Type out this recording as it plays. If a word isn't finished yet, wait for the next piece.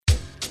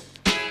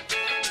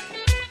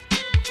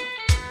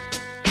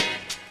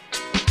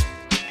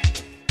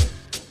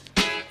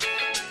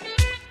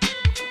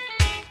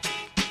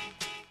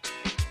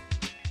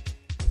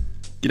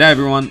G'day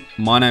everyone,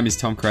 my name is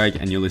Tom Craig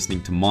and you're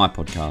listening to my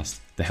podcast,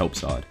 The Help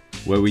Side,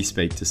 where we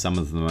speak to some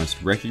of the most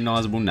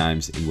recognisable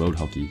names in world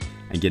hockey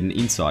and get an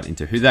insight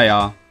into who they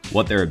are,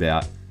 what they're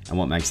about and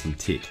what makes them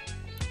tick.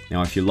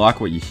 Now if you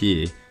like what you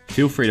hear,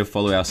 feel free to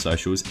follow our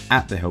socials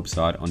at The Help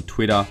Side on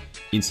Twitter,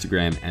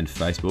 Instagram and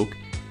Facebook,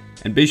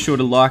 and be sure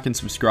to like and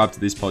subscribe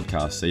to this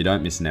podcast so you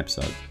don't miss an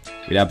episode.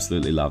 We'd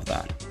absolutely love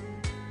that.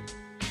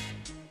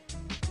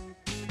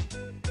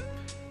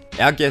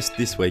 Our guest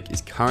this week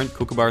is current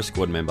Kookaburra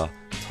Squad member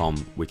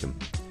Tom Wickham.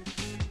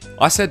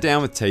 I sat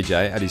down with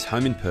TJ at his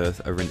home in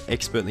Perth over an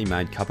expertly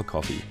made cup of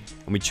coffee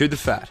and we chewed the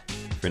fat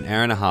for an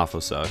hour and a half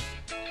or so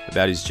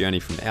about his journey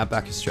from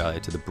outback Australia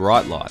to the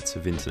bright lights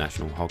of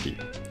international hockey.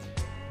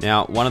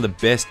 Now, one of the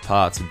best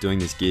parts of doing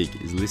this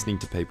gig is listening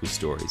to people's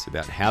stories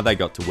about how they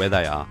got to where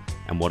they are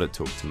and what it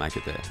took to make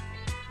it there.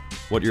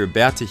 What you're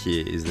about to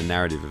hear is the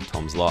narrative of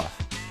Tom's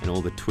life and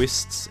all the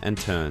twists and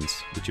turns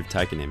which have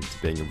taken him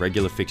to being a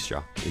regular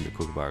fixture in the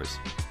Kookaburras.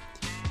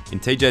 In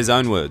TJ's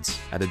own words,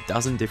 at a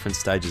dozen different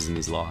stages in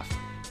his life,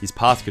 his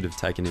path could have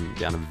taken him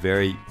down a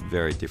very,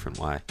 very different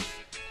way.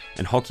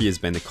 And hockey has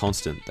been the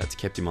constant that's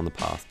kept him on the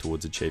path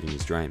towards achieving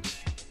his dreams.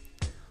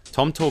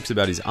 Tom talks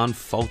about his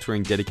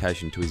unfaltering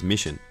dedication to his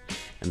mission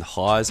and the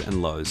highs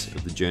and lows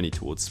of the journey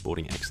towards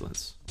sporting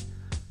excellence.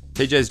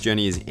 TJ's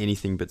journey is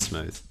anything but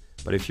smooth,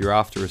 but if you're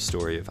after a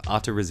story of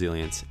utter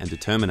resilience and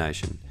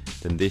determination,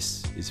 then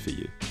this is for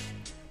you.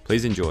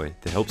 Please enjoy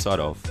the help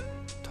side of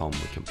Tom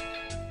Wickham.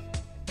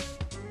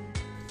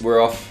 We're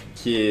off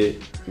here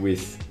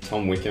with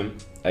Tom Wickham,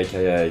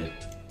 aka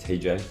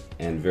TJ,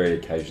 and very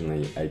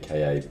occasionally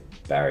aka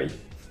Barry.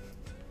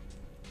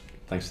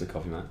 Thanks for the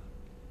coffee, mate.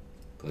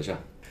 Pleasure.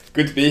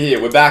 Good to be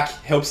here. We're back,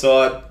 help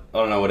side. I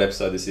don't know what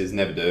episode this is,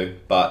 never do,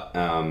 but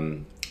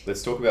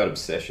let's talk about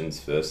obsessions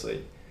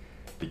firstly,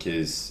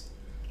 because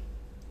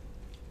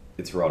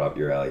it's right up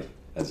your alley,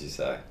 as you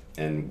say,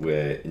 and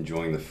we're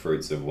enjoying the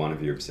fruits of one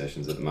of your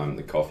obsessions at the moment,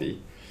 the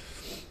coffee.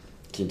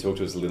 Can you talk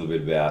to us a little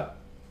bit about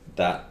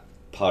that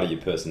part of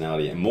your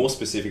personality, and more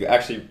specifically,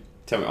 actually,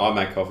 tell me, I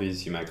make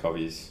coffees, you make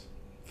coffees.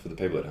 For the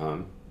people at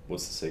home,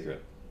 what's the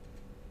secret?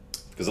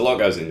 Because a lot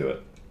goes into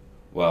it.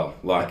 Well,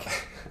 like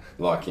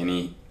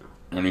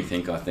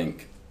anything, I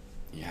think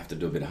you have to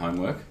do a bit of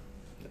homework.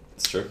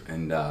 It's true.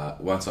 And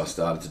once I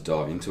started to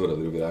dive into it a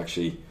little bit, I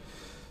actually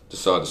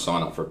decided to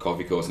sign up for a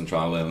coffee course and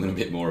try and learn a little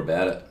bit more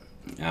about it.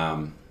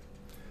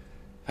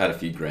 Had a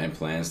few grand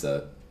plans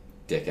to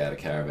deck out a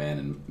caravan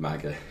and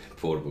make a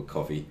portable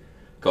coffee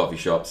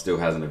shop. Still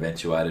hasn't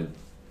eventuated.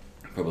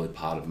 Probably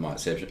part of my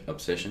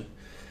obsession.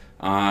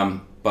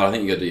 But I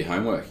think you got to do your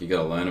homework. You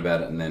got to learn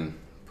about it and then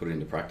put it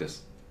into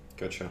practice.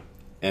 Gotcha.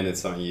 And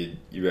it's something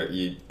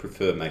you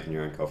prefer making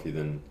your own coffee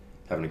than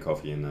having a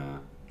coffee in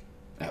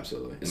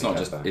absolutely. It's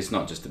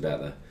not just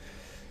about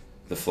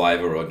the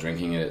flavour or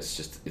drinking it.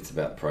 It's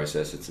about the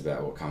process. It's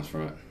about what comes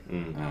from it.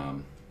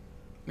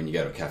 When you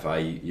go to a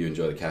cafe, you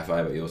enjoy the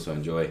cafe, but you also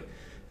enjoy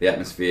the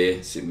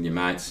atmosphere, sitting with your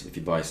mates. If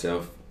you're by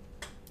yourself,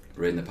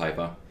 reading the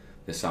paper,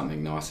 there's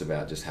something nice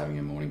about just having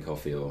a morning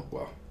coffee, or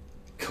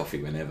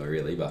coffee whenever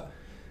really. But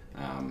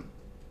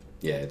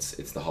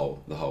it's the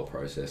whole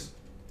process.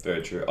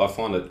 Very true. I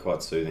find it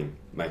quite soothing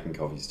making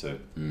coffees too.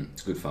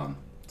 It's good fun.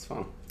 It's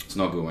fun. It's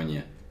not good when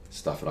you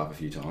stuff it up a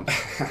few times.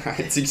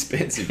 It's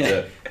expensive too.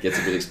 It gets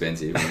a bit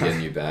expensive when you get a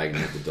new bag and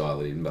you have to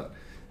dial it in, but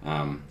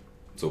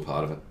it's all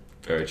part of it.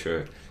 Very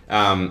true.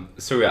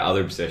 Let's talk about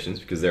other obsessions,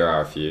 because there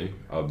are a few.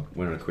 I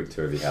went on a quick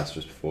tour of your house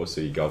just before,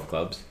 so your golf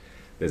clubs.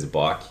 There's a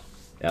bike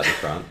out the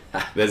front.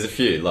 There's a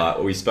few. Like,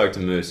 we spoke to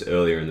Moose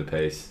earlier in the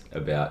piece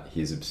about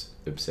his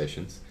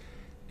obsessions,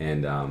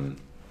 and I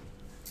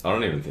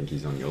don't even think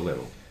he's on your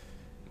level.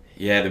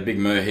 Yeah, the big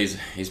Moo,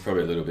 he's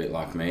probably a little bit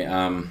like me.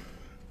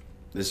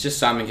 There's just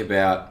something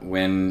about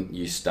when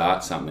you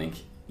start something,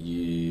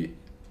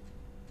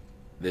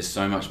 there's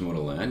so much more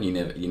to learn.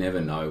 You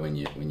never know when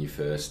you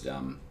first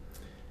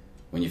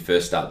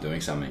start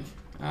doing something.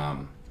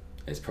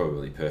 It's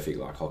probably perfect.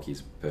 Like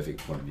hockey's perfect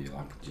point of view.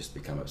 Like just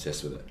become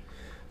obsessed with it.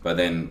 But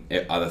then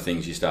other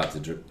things you start to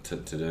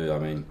do. I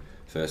mean,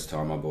 first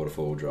time I bought a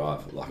 4-wheel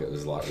drive, like it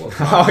was like, what?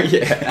 Oh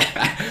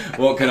yeah.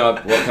 What can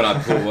I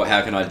pull?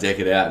 How can I deck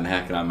it out, and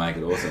how can I make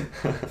it awesome?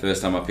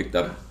 First time I picked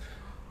up a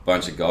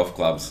bunch of golf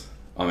clubs.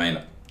 I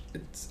mean,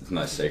 it's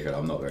no secret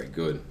I'm not very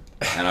good,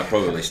 and I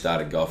probably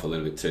started golf a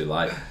little bit too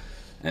late,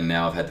 and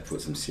now I've had to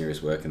put some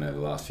serious work in over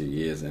the last few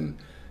years, and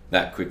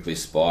that quickly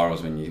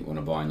spirals when you want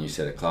to buy a new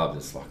set of clubs.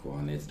 It's like, well,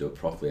 I need to do it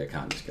properly. I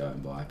can't just go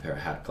and buy a pair of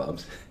hat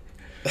clubs.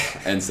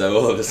 And so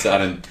all of a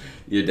sudden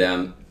you're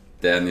down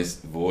this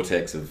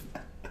vortex of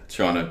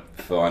trying to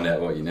find out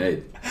what you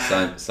need.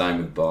 Same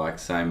with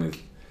bikes, same with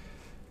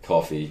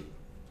coffee,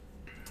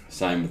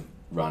 same with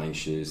running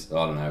shoes.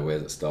 I don't know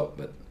where's it stop,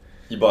 but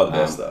you buy the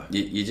best though.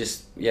 You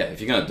just, if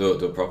you're going to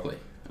do it properly.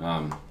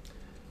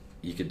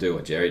 You could do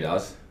what Jerry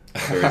does,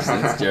 for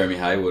instance, Jeremy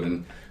Hayward,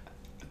 and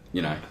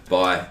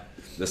buy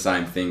the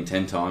same thing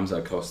 10 times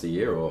that cost a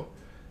year, or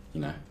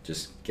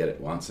just get it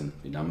once and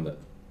be done with it.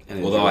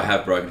 Although I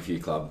have broken a few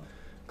club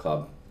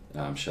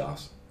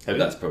shafts.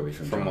 That's probably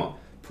from what?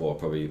 before,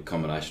 probably a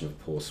combination of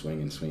poor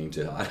swing and swinging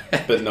too hard.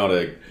 But not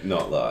a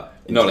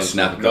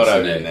snap across not the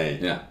over your knee. knee.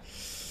 Yeah.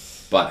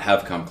 But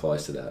have come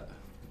close to that.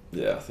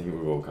 Yeah, I think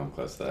we've all come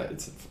close to that.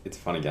 It's a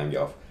funny game,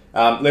 golf.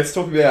 Let's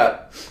talk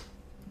about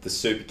the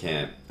Super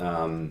Camp.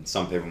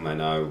 Some people may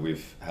know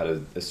we've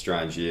had a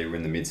strange year. We're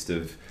in the midst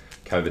of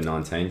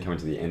COVID-19, coming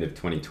to the end of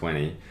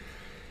 2020.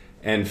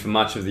 And for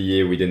much of the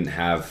year, we didn't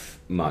have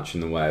much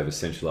in the way of a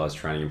centralised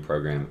training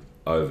program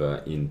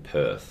over in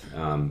Perth.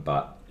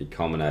 But it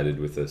culminated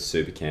with a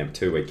Super Camp,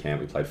 2-week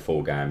camp. We played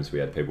 4 games. We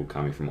had people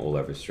coming from all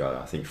over Australia,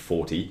 I think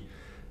 40.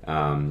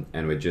 And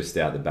we're just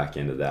out the back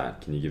end of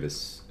that. Can you give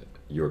us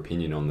your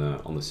opinion on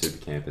the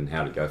Super Camp and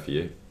how to go for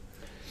you?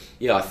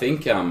 Yeah, I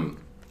think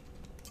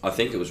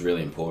it was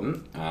really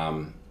important.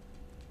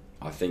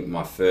 I think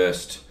my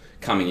first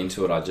coming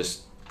into it,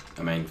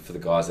 for the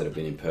guys that have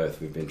been in Perth,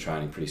 we've been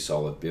training pretty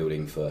solid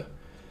building for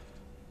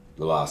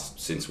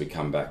since we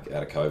come back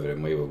out of COVID,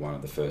 and we were one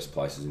of the first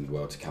places in the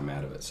world to come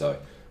out of it. So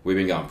we've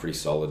been going pretty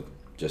solid,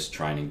 just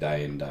training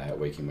day in, day out,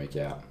 week in, week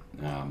out,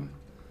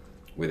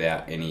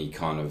 without any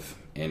kind of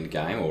end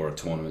game or a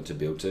tournament to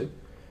build to.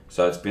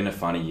 So it's been a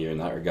funny year in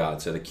that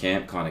regard. So the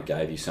camp kind of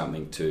gave you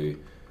something to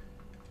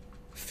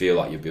feel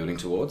like you're building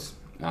towards.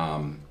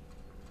 I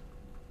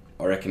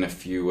reckon a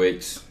few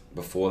weeks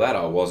before that,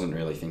 I wasn't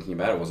really thinking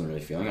about it. I wasn't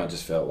really feeling it. I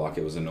just felt like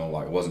it was I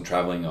wasn't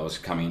travelling. I was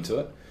coming into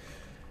it.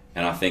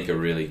 And I think a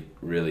really,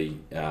 really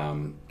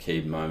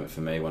key moment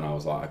for me when I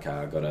was like,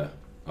 okay,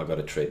 I got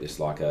to treat this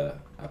like a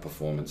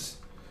performance,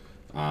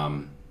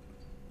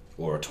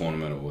 or a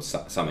tournament or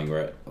something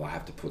where I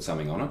have to put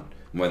something on it.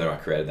 Whether I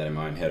created that in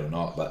my own head or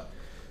not, but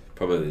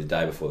probably the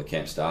day before the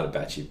camp started,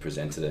 Batchy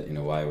presented it in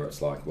a way where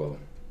it's like, well,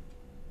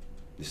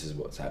 this is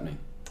what's happening,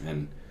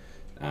 and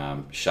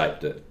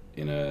shaped it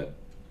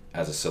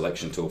as a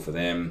selection tool for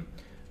them,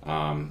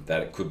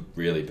 that it could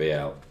really be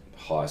our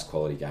highest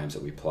quality games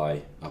that we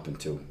play up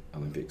until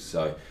Olympics.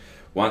 So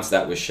once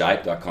that was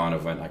shaped, I kind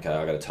of went, okay,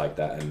 I got to take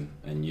that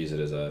and use it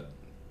as a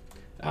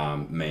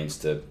means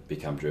to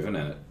become driven,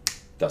 and it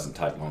doesn't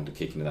take long to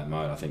kick into that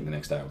mode. I think the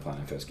next day we're playing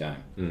our first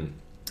game.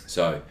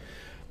 So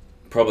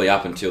probably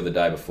up until the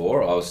day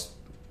before, I was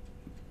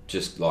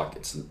just like,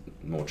 it's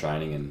more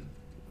training and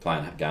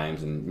playing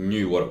games, and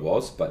knew what it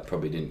was, but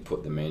probably didn't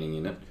put the meaning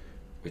in it,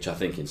 which I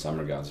think in some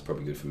regards is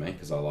probably good for me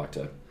because I like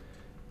to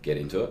get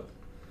into it.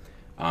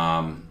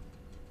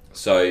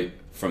 So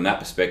from that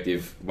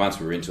perspective, once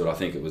we were into it, I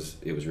think it was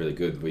really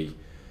good. We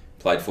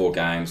played 4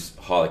 games,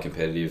 highly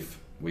competitive.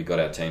 We got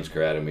our teams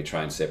created and we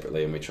trained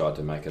separately, and we tried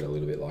to make it a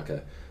little bit like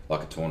a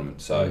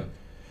tournament. So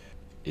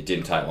it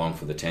didn't take long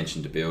for the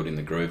tension to build in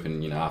the group,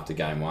 and after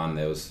game 1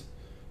 there was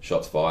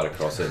shots fired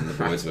across it, and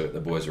the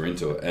boys were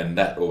into it, and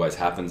that always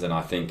happens. And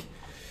I think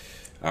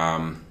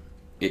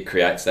it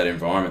creates that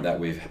environment that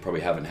we probably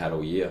haven't had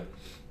all year.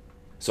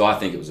 So I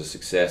think it was a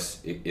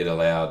success. It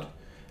allowed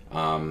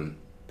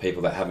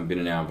people that haven't been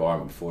in our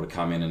environment before to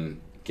come in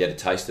and get a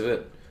taste of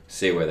it,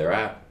 see where they're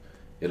at.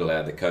 It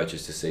allowed the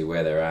coaches to see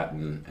where they're at,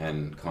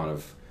 and kind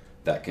of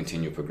that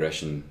continual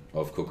progression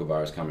of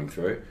Kookaburras coming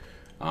through.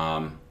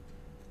 And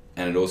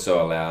it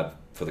also allowed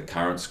for the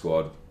current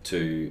squad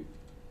to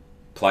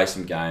play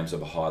some games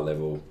of a high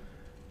level,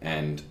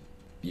 and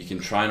you can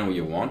train all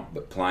you want,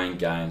 but playing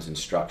games and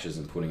structures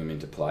and putting them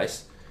into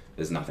place,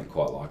 there's nothing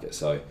quite like it.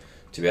 So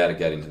to be able to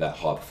get into that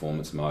high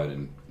performance mode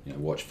and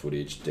watch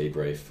footage,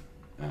 debrief,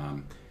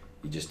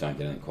 you just don't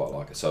get anything quite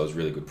like it. So it was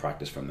really good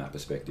practice from that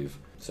perspective.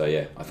 So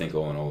yeah, I think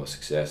all in all a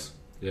success.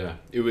 Yeah,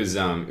 it was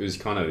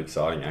kind of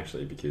exciting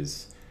actually,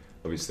 because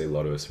obviously a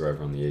lot of us were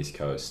over on the East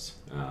Coast,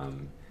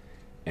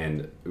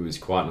 and it was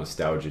quite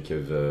nostalgic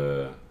of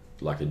a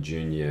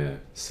junior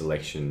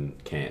selection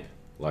camp.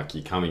 Like,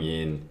 you're coming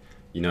in,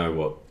 you know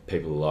what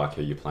people are like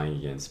who you're playing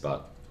against,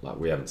 but like,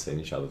 we haven't seen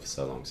each other for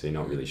so long, so you're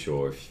not really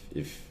sure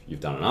if you've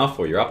done enough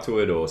or you're up to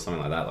it or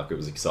something like that. Like, it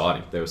was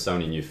exciting. There were so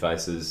many new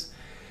faces,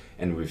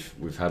 and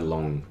we've had a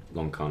long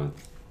kind of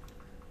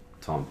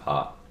time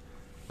apart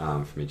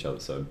from each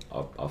other, so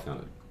I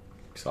found it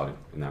exciting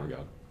in that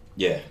regard.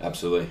 Yeah,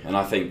 absolutely. And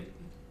I think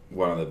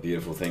one of the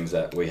beautiful things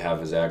that we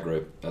have as our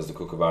group, as the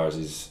Kookaburras,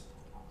 is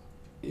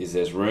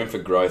there's room for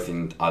growth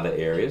in other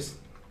areas.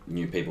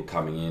 New people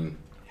coming in,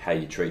 how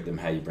you treat them,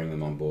 how you bring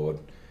them on board,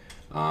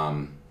 how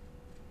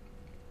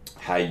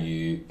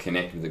you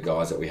connect with the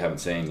guys that we haven't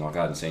seen. Like,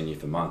 I hadn't seen you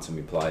for months, and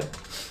we played,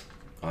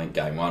 I think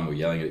game 1 we were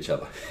yelling at each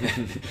other.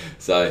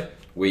 So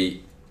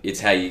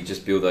it's how you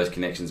just build those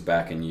connections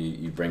back, and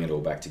you bring it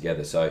all back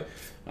together. So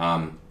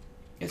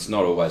it's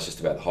not always just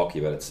about the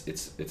hockey, but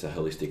it's a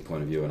holistic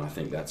point of view, and I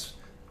think that's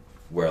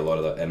where a lot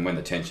of and when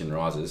the tension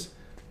rises,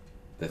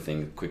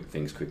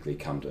 things quickly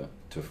come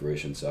to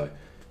fruition. So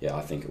yeah,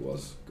 I think it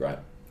was great.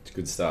 It's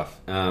good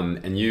stuff.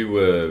 And you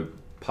were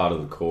part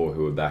of the core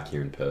who were back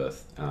here in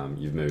Perth.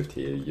 You've moved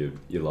here.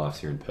 Your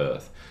life's here in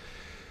Perth.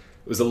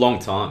 It was a long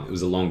time. It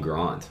was a long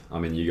grind. I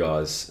mean, you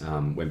guys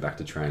went back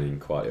to training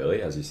quite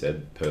early. As you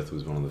said, Perth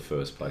was one of the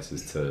first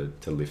places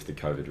to lift the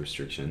COVID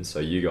restrictions. So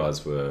you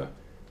guys were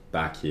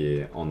back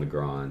here on the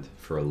grind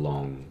for a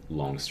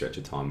long stretch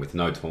of time with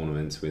no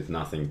tournaments, with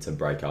nothing to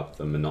break up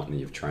the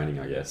monotony of training,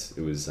 I guess.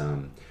 It was,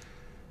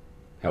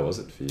 how was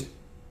it for you?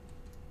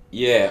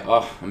 Yeah,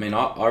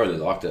 I really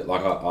liked it.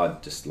 Like, I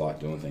just like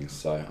doing things.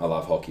 So I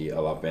love hockey. I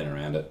love being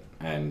around it.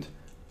 And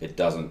it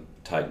doesn't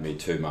take me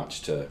too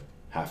much to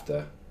have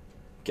to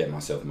get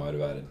myself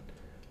motivated.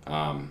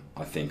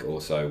 I think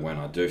also when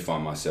I do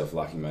find myself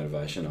lacking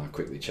motivation, I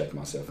quickly check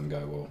myself and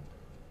go, well,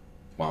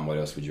 one, what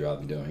else would you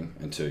rather be doing?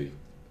 And two,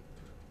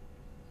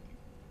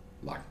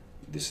 like,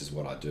 this is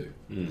what I do.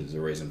 There's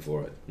a reason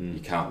for it. You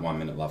can't 1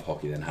 minute love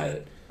hockey then hate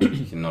it.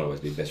 You can not always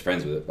be best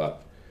friends with it,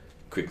 but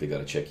quickly got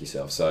to check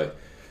yourself. So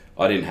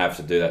I didn't have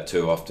to do that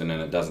too often,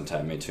 and it doesn't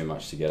take me too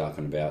much to get up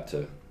and about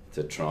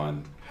to try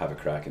and have a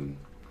crack and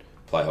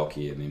play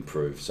hockey and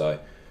improve. So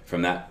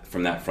from that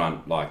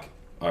front, like,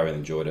 I really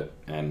enjoyed it,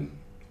 and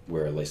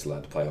we're at least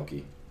allowed to play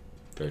hockey.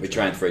 We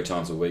trained 3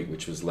 times a week,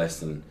 which was less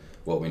than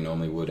what we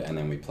normally would, and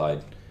then we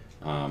played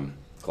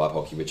club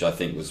hockey, which I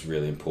think was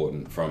really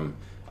important from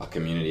a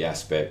community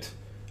aspect.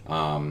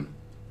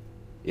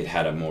 It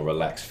had a more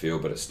relaxed feel,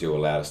 but it still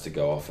allowed us to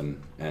go off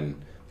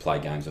and play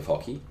games of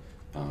hockey,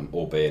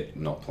 albeit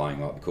not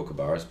playing like the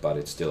Kookaburras, but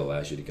it still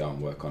allows you to go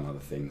and work on other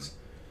things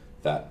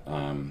that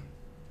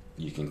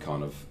you can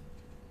kind of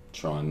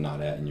try and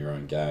nut out in your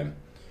own game.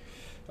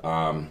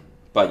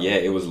 But yeah,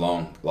 it was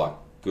long, like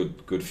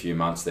good few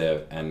months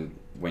there, and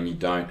when you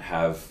don't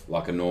have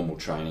like a normal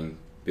training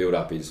build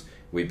up, is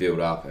we build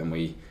up and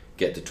we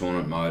get to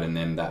tournament mode, and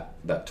then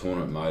that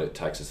tournament mode, it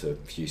takes us a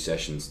few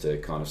sessions to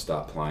kind of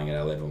start playing at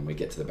our level, and we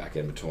get to the back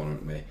end of a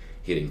tournament, we're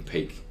hitting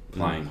peak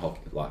playing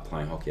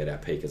hockey at our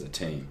peak as a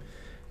team.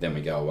 Then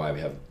we go away,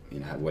 we have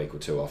a week or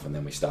two off, and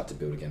then we start to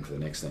build again for the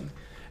next thing.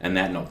 And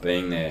that not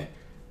being there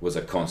was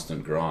a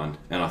constant grind,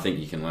 and I think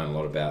you can learn a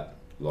lot about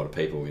a lot of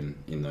people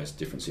in those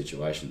different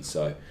situations.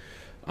 So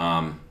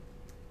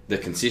the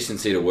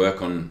consistency to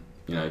work on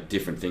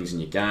different things in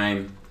your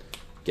game,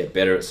 get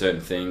better at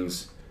certain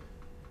things,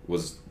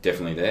 was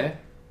definitely there.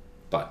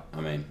 But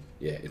I mean,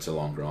 yeah, it's a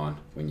long grind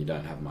when you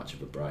don't have much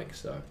of a break.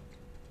 So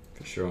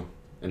for sure.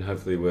 And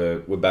hopefully we're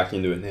back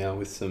into it now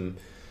with some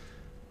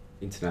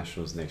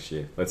internationals next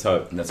year. Let's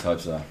hope. Let's hope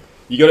so.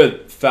 You got a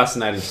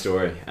fascinating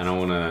story, and I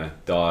want to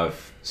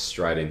dive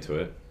straight into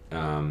it.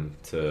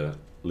 To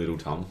little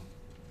Tom.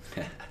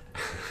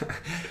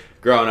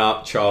 Growing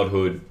up,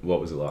 childhood,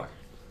 what was it like?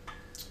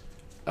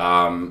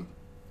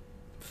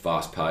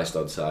 Fast paced,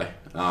 I'd say.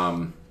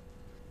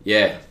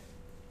 Yeah,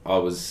 I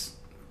was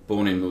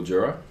born in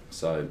Mildura,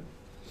 so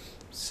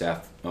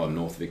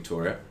North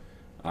Victoria.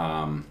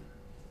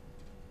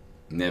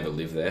 Never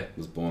lived there.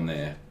 Was born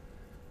there.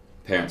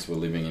 Parents were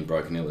living in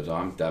Broken Hill at the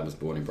time. Dad was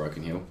born in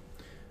Broken Hill,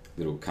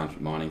 little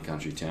mining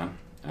country town.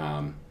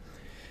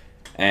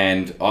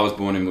 And I was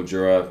born in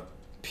Mildura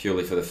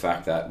purely for the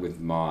fact that with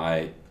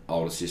my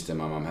older sister,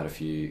 my mum had a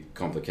few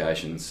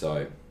complications.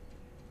 So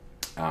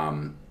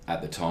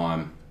at the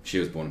time, she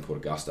was born in Port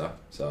Augusta,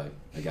 so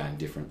again,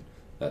 different.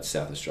 That's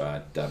South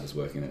Australia. Dad was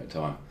working at the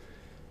time.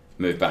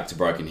 Moved back to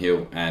Broken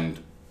Hill, and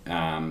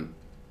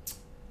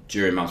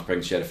during Mum's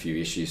pregnancy, she had a few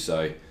issues.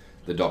 So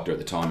the doctor at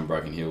the time in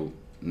Broken Hill,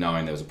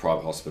 knowing there was a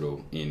private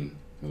hospital in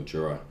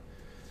Mildura,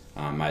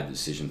 made the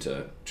decision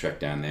to trek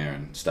down there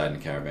and stayed in a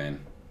caravan.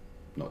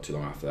 Not too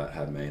long after that,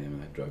 had me, and then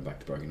they drove back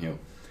to Broken Hill.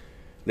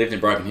 Lived in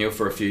Broken Hill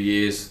for a few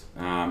years.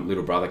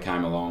 Little brother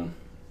came along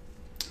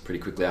pretty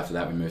quickly after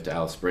that. We moved to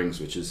Alice Springs,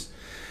 which is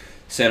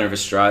centre of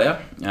Australia.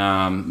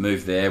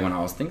 Moved there when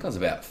I think I was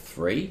about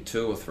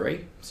 2 or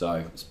 3, so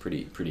it's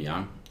pretty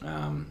young.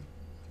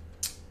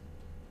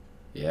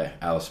 Yeah,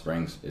 Alice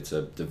Springs, it's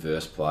a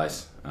diverse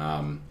place.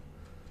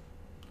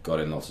 Got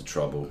in lots of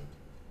trouble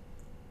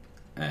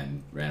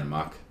and ran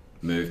amok.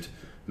 Moved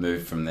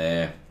from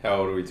there. How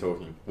old are we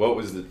talking? What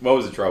was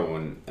the trouble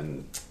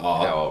and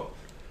how old?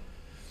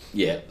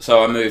 Yeah,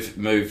 so I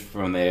moved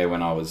from there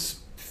when I was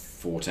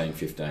 14,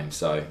 15.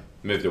 So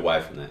moved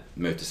away from that.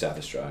 Moved to South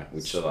Australia,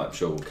 which I'm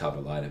sure we'll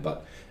cover later.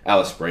 But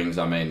Alice Springs,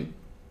 I mean,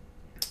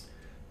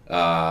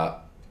 I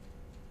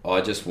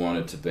just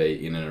wanted to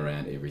be in and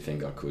around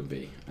everything I could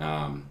be.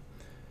 I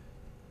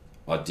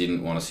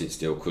didn't want to sit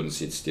still, couldn't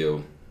sit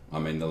still. I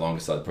mean, the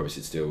longest I'd probably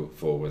sit still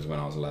for was when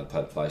I was allowed to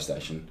play the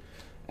PlayStation.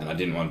 And I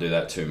didn't want to do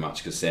that too much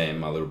because Sam,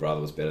 my little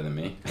brother, was better than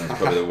me. And that's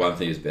probably the one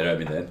thing he was better at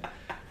me then.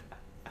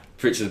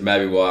 Which is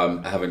maybe why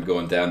I haven't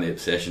gone down the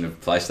obsession of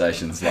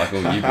PlayStations like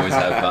all you boys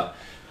have.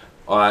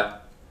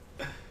 But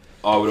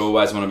I would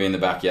always want to be in the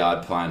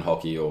backyard playing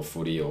hockey or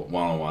footy or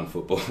one-on-one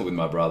football with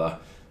my brother.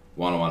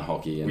 One-on-one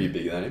hockey. And were you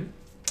bigger than him?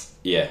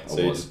 Yeah,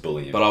 so I was. Just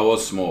bullying him. But I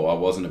was small. I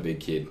wasn't a big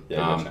kid. Yeah,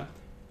 gotcha.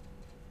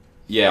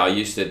 Yeah, I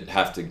used to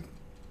have to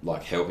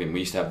help him. We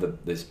used to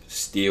have this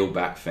steel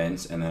back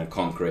fence and then a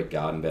concrete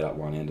garden bed up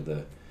one end of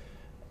the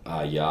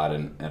yard,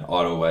 and I'd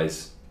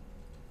always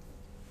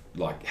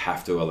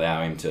have to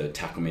allow him to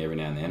tackle me every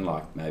now and then,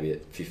 maybe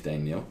at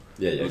 15-0.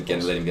 Yeah.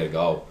 Let him get a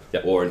goal.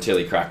 Yep. Or until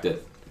he cracked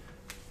it.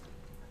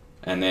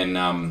 And then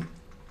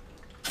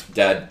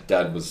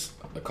Dad was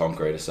a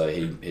concreter, so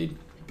he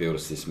built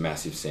us this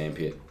massive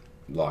sandpit,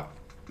 I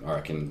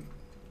reckon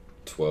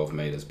 12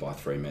 metres by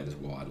 3 metres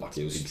wide. Like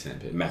it was big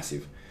sandpit.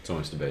 Massive. It's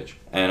almost a beach.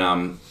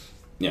 And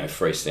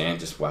free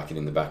sand, just whack it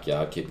in the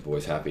backyard, keep the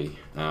boys happy.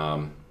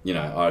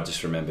 I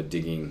just remember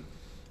digging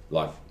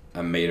like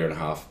 1.5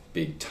 metre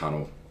big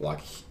tunnel,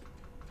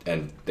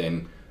 and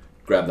then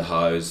grab the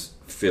hose,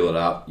 fill it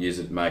up, use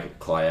it, make it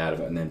clay out of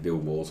it, and then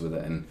build walls with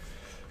it, and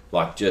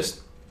just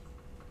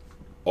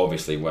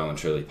obviously well and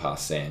truly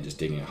past sand, just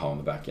digging a hole in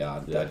the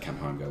backyard. Yeah. Dad come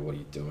home and go, "What are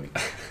you doing?"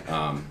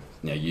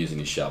 Using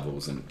his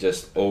shovels and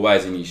just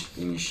always in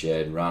his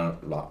shed, run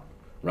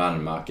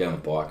and mark, get on the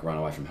bike, run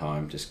away from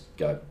home, just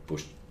go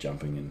bush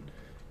jumping and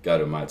go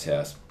to a mate's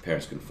house.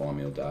 Parents couldn't find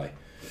me all day.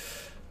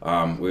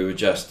 We were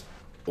just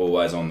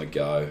always on the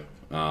go,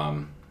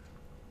 and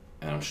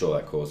I'm sure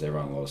that caused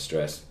everyone a lot of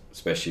stress,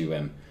 especially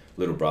when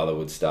little brother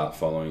would start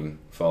following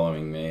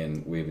me,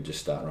 and we would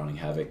just start running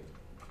havoc.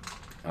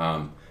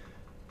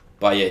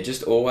 But yeah,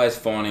 just always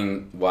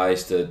finding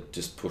ways to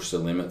just push the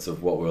limits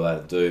of what we're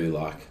allowed to do.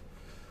 Like,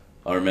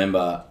 I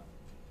remember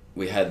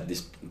we had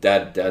this,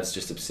 Dad's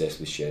just obsessed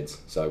with sheds,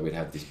 so we'd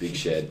have this big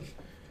shed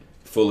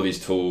full of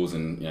his tools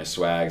and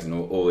swags and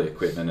all the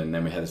equipment, and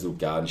then we had this little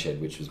garden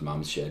shed which was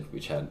Mum's shed,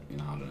 which had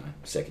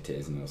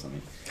secateurs in it or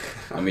something.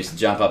 And we used to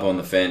jump up on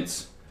the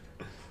fence,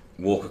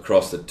 walk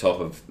across the top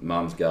of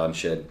Mum's garden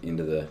shed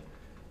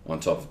on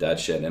top of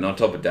Dad's shed, and on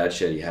top of Dad's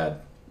shed he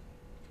had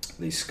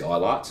these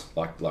skylights,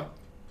 like the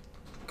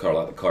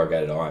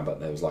corrugated iron, but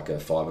there was like a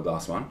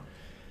fiberglass one.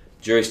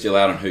 Jury's still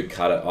out on who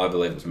cut it. I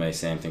believe it was me.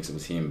 Sam thinks it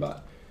was him,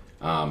 but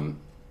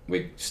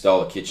we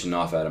stole a kitchen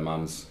knife out of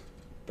Mum's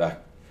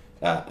back,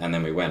 and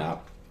then we went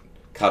up,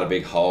 cut a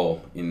big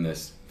hole in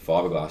this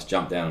fiberglass,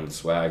 jumped down on the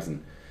swags,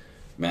 and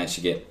managed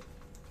to get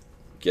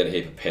a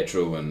heap of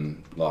petrol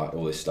and like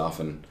all this stuff,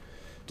 and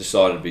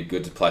decided it'd be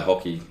good to play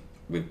hockey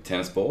with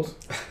tennis balls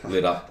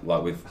lit up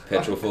like with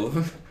petrol full of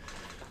them.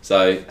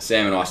 So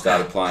Sam and I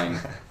started playing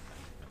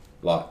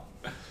like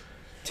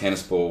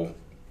tennis ball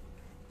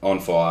on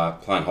fire,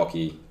 playing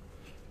hockey.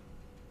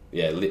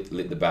 Yeah,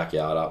 lit the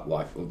backyard up,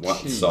 like one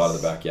side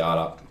of the backyard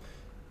up.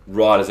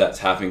 Right as that's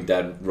happening,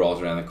 Dad rolls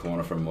around the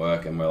corner from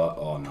work, and we're like,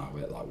 "Oh no,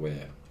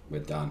 we're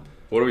done."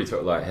 What are we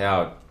talking? Like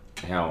how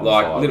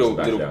like little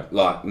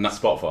like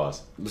spot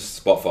fires.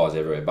 Spot fires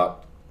everywhere,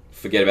 but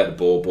forget about the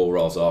ball. Ball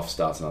rolls off,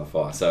 starts another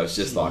fire. So it's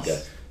just like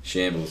a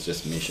shambles,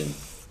 just mission.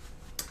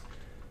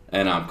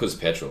 And because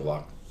it's petrol,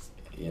 like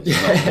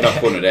not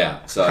putting it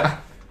out. So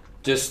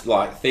just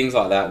like things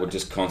like that would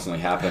just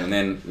constantly happen, and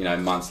then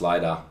months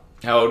later.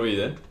 How old were you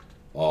then?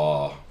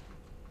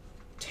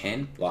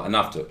 10, like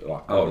enough to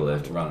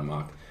run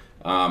amok.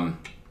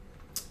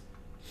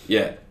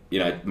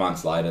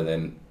 Months later,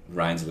 then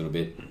rains a little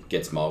bit,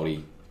 gets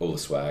mouldy, all the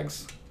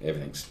swags,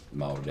 everything's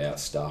moulded out,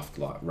 stuffed,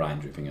 like rain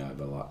dripping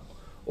over, like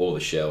all the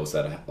shells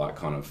that are like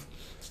kind of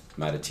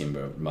made of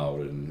timber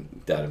moulded,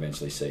 and Dad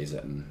eventually sees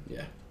it, and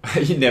yeah.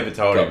 You never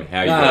told him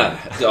how you did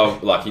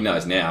it. Like he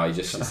knows now, he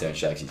just sits there and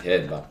shakes his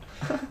head, but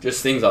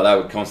just things like that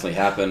would constantly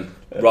happen.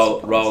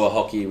 Roller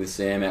hockey with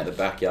Sam out the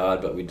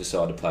backyard, but we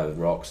decided to play with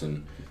rocks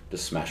and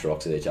just smash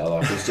rocks at each other.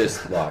 It was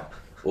just like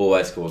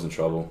always causing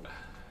trouble.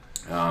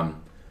 Like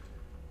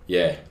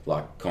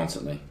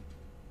constantly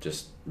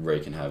just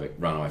wreaking havoc,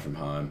 run away from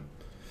home,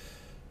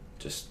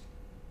 just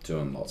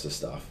doing lots of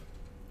stuff,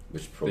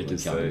 which probably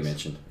can't be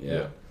mentioned.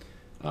 Yeah.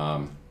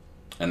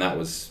 And that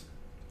was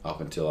up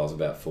until I was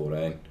about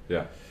 14.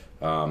 Yeah.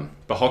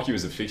 But hockey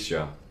was a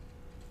fixture.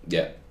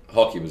 Yeah,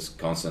 hockey was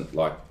constant.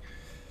 Like,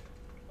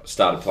 I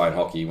started playing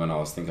hockey when I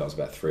was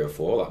about 3 or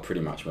 4. Like,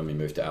 pretty much when we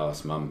moved to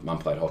Alice, Mum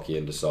played hockey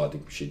and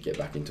decided she'd get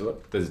back into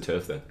it. There's a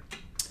turf there.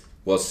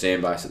 Was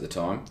sand-based at the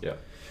time. Yeah.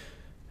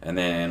 And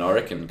then I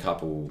reckon I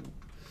don't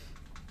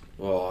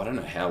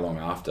know how long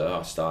after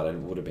I started,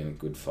 it would have been a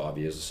good 5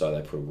 years or so,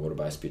 they put a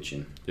water-based pitch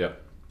in. Yeah.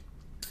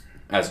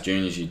 As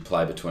juniors, you'd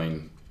play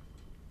between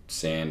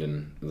sand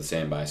and the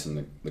sand base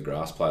and the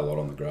grass, play a lot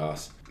on the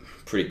grass.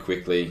 Pretty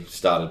quickly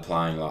started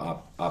playing like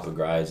upper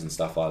grades and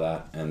stuff like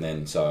that, and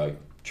then so I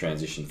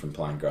transitioned from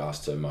playing grass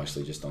to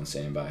mostly just on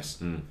sand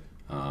base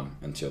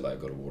until they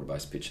got a water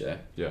based pitch there.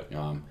 Yeah.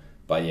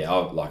 But yeah,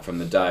 like from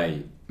the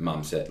day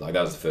Mum said, like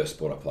that was the first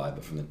sport I played,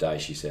 but from the day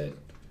she said,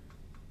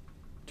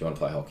 "Do you want to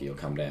play hockey or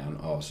come down?"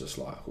 I was just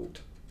like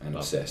hooked and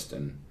obsessed,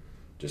 and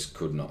just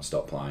could not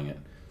stop playing it,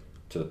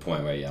 to the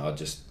point where I'd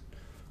just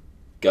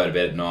go to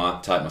bed at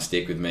night, take my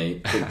stick with me,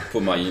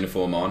 put my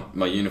uniform on.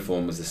 My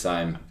uniform was the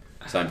same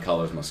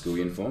colour as my school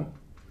uniform,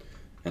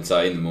 and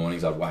so in the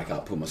mornings I'd wake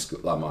up, put my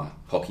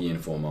hockey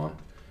uniform on,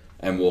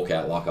 and walk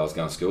out like I was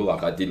going to school.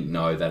 Like I didn't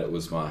know that it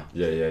was my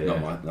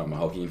not my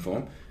hockey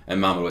uniform. And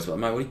Mum would always be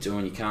like, "Mate, what are you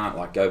doing? You can't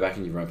like go back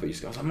in your room, put your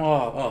socks." I'm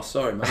like, "Oh,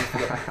 sorry, mate."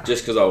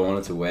 Just because I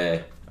wanted to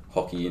wear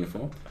hockey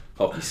uniform,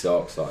 hockey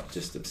socks, like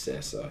just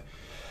obsessed. So,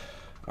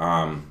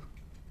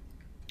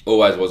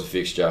 always was a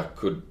fixture.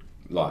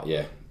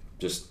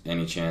 Just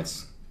any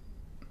chance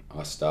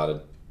I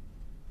started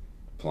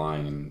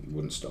playing and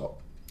wouldn't stop.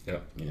 Yeah.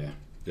 Yeah.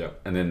 Yeah.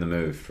 And then the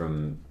move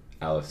from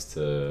Alice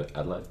to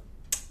Adelaide?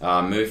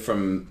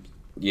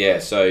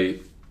 So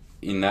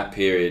in that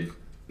period,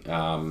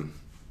 Mum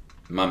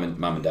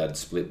and Dad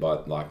split by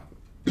like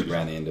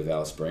around the end of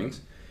Alice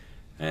Springs.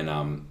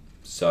 And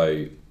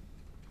so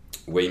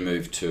we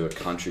moved to a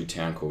country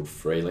town called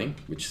Freeling,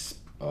 which is,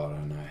 I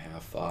don't know how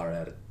far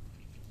out of,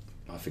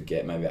 I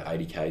forget, maybe about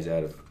 80 k's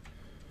out of,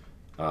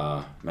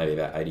 maybe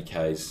about 80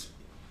 k's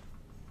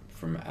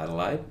from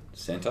Adelaide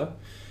centre.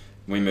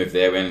 We moved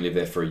there, we only lived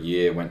there for a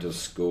year, went to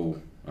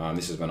school.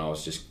 This is when I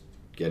was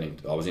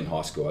I was in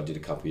high school. I did a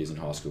couple of years in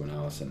high school in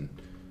Alice, and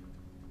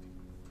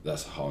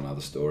that's a whole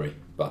other story.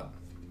 But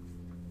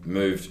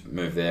moved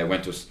there,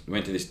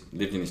 lived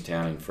in this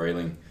town in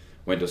Freeling,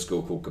 went to a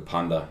school called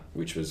Kookaburra,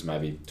 which was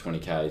maybe 20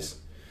 k's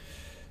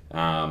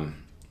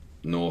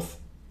north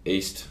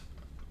east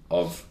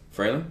of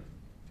Freeling.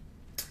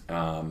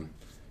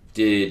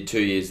 Did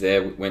 2 years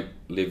there,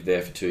 lived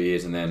there for 2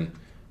 years, and then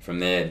from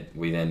there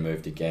we then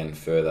moved again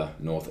further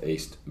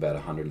northeast, about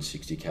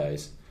 160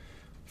 k's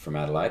from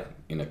Adelaide,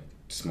 in a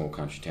small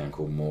country town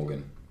called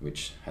Morgan,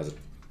 which has a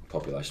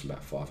population of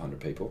about 500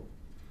 people.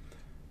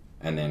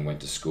 And then went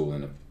to school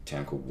in a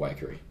town called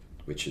Waikerie,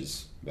 which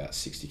is about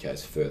 60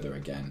 k's further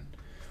again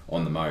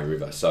on the Murray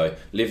River. So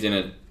lived in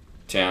a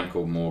town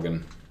called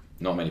Morgan,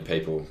 not many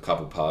people,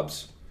 couple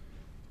pubs,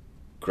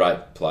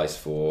 great place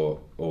for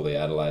all the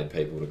Adelaide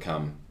people to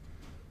come.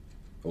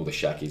 All the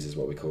shackies is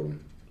what we call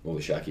them. All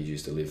the shackies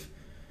used to live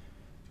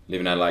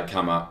in Adelaide,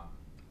 come up,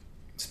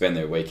 spend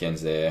their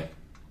weekends there,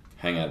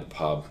 hang out at the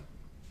pub,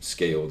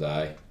 ski all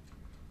day,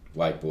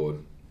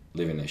 wakeboard,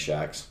 live in their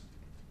shacks.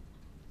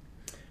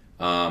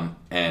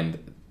 And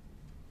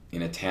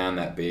in a town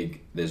that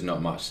big, there's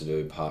not much to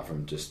do apart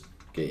from just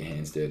get your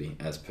hands dirty,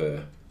 as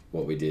per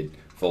what we did,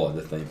 follow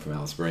the theme from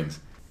Alice Springs.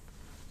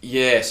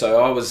 Yeah,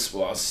 so I was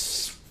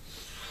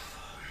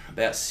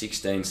about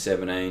 16,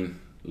 17,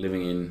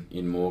 living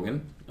in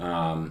Morgan.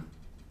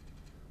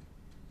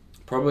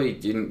 Probably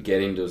didn't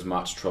get into as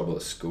much trouble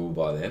at school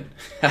by then.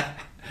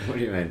 What do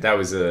you mean? That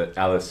was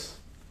Alice...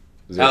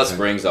 Alice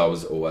Springs, I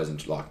was always in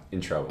trouble.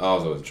 I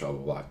was always in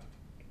trouble, like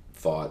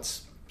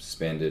fights,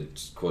 suspended,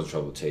 causing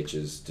trouble with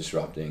teachers,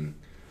 disrupting,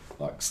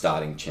 like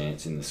starting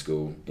chants in the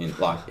school, in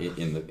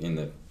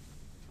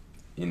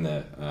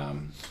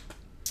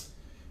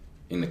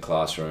the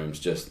classrooms,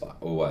 just like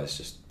always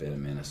just been a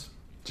menace.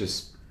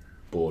 Just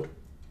bored.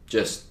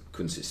 Just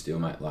couldn't sit still,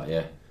 mate. Like,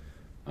 yeah.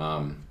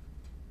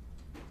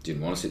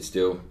 Didn't want to sit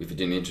still. If it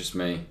didn't interest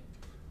me,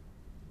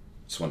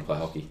 just wanted to play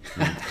hockey.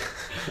 I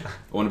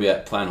want to be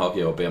out playing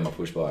hockey or be on my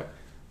push bike.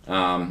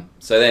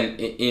 So then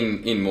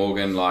in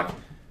Morgan, like,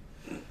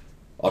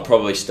 I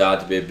probably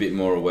started to be a bit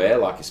more aware,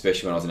 like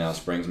especially when I was in Alice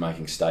Springs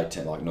making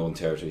like Northern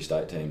Territory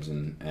state teams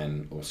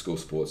and or school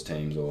sports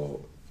teams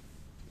or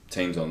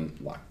teams on,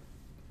 like,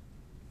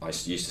 I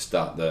used to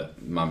start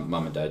mum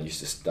and dad used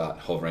to start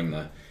hovering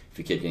if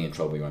you keep getting in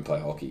trouble you won't play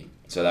hockey.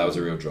 So that was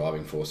a real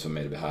driving force for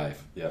me to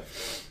behave. Yeah.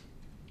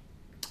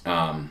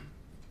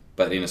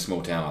 But in a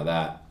small town like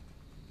that,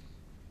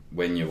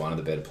 when you're one of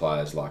the better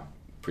players, like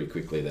pretty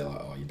quickly they're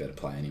like, oh, you better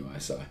play anyway.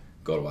 So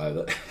got away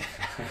with it.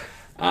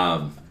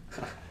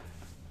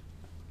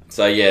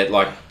 So yeah,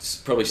 like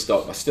probably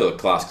stopped. I was still a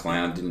class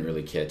clown. Didn't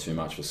really care too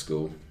much for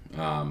school.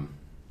 Not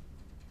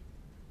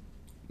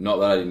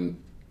that I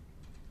didn't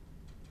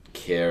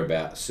care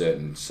about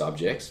certain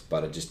subjects,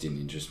 but it just didn't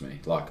interest me.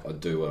 Like, I'd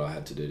do what I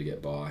had to do to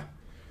get by,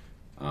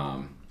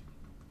 and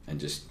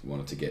just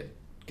wanted to get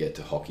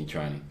to hockey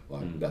training.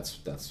 Like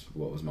that's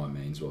what was my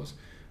means was.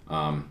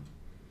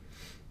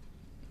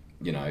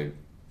 You know,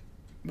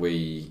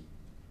 we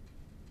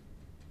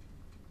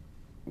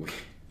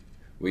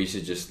used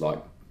to just like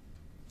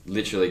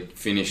literally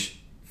finish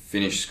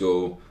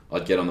school.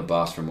 I'd get on the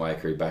bus from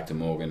Waikerie back to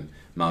Morgan.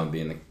 Mum would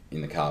be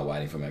in the car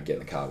waiting for me. I'd get in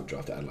the car, we'd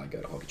drive to Adelaide, go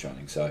to hockey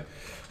training. So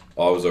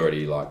I was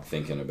already like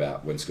thinking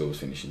about when school was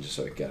finishing, just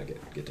so I could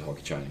get to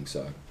hockey training.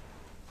 So,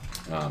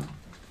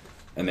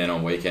 and then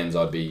on weekends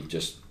I'd be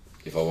just,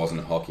 if I wasn't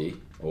at hockey,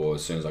 or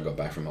as soon as I got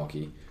back from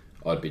hockey,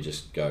 I'd be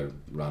just go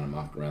run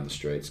amok around the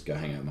streets, go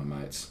hang out with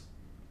my mates,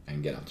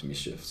 and get up to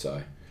mischief.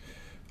 So,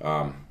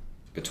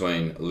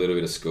 between a little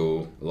bit of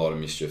school, a lot of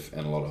mischief,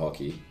 and a lot of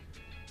hockey,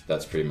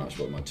 that's pretty much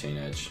what my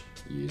teenage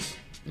years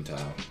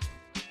entailed.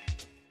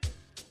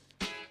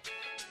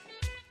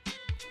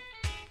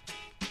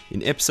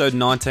 In episode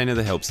 19 of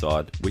The Help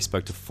Side, we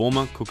spoke to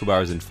former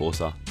Kookaburras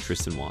enforcer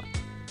Tristan White.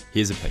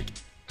 Here's a peek.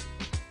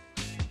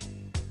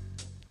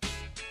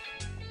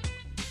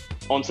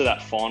 On to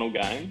that final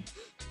game.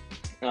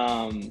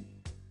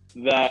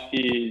 That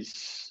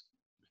is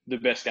the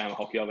best game of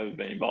hockey I've ever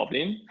been involved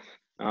in.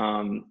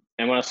 And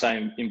when I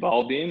say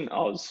involved in, I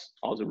was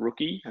a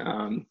rookie.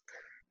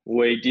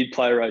 We did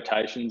play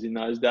rotations in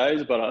those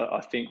days, but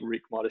I think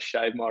Rick might have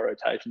shaved my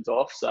rotations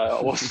off, so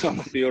I wasn't on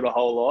the field a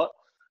whole lot.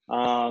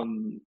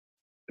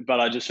 But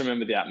I just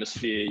remember the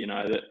atmosphere, you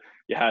know, that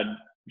you had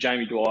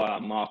Jamie Dwyer,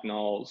 Mark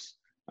Knowles,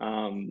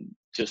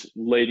 just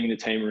leading the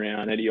team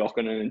around, Eddie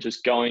Ockenden, and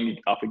just going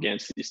up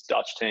against this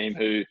Dutch team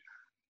who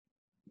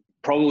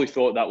probably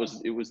thought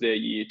it was their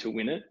year to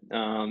win it.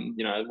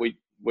 You know,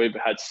 we've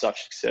had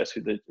such success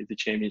with the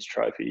Champions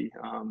Trophy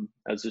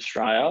as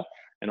Australia,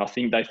 and I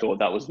think they thought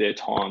that was their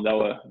time. They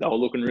were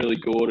looking really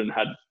good and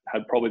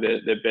had probably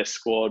their best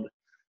squad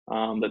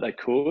that they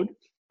could,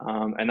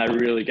 and they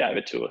really gave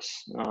it to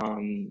us.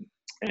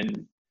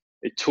 And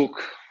it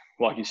took,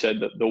 like you said,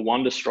 the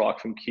wonder strike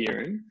from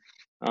Kieran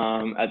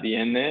at the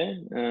end there,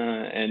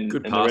 and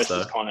Good the pass, rest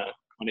is kind of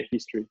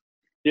history.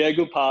 Yeah,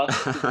 good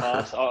pass, good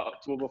pass.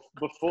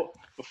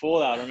 Before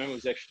that, I remember it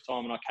was extra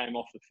time, and I came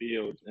off the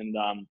field, and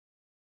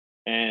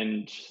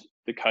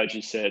the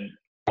coaches said,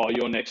 "Oh,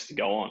 you're next to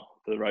go on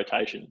for the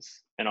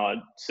rotations," and I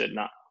said,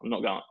 "No, I'm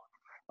not going.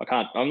 I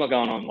can't. I'm not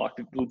going on. Like,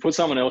 we'll put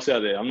someone else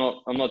out there. I'm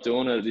not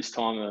doing it at this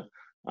time of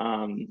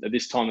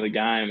the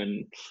game."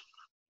 And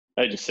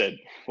they just said,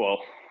 "Well,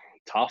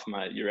 tough,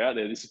 mate. You're out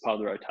there. This is part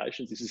of the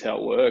rotations. This is how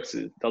it works.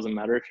 It doesn't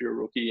matter if you're a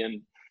rookie."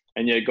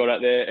 And yeah, got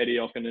out there, Eddie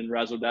Ocken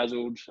razzle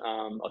dazzled.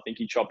 I think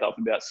he chopped up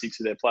about 6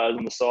 of their players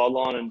on the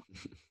sideline,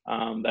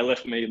 and they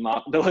left me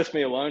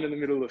alone in the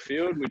middle of the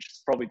field, which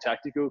is probably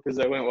tactical because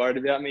they weren't worried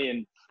about me.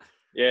 And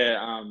yeah,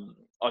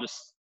 I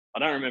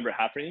don't remember it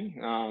happening.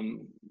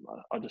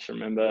 I just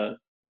remember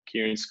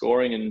Kieran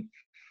scoring, and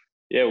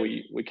yeah,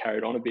 we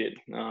carried on a bit.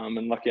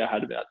 And lucky I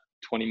had about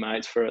 20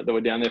 mates that were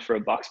down there for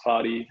a Bucks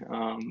party.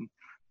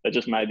 That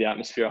just made the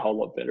atmosphere a whole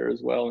lot better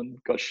as well,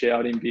 and got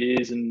showered in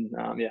beers, and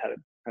yeah,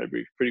 had a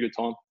pretty good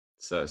time.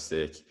 So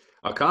sick.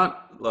 I can't,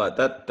 like,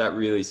 that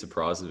really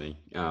surprises me,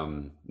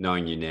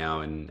 knowing you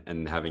now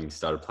and having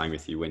started playing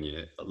with you when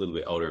you're a little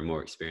bit older and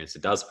more experienced.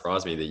 It does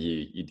surprise me that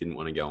you didn't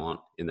want to go on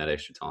in that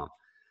extra time.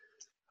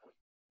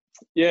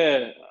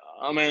 Yeah,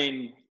 I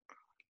mean,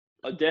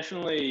 I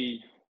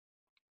definitely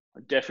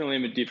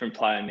am a different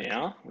player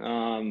now.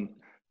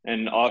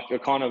 And I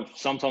kind of,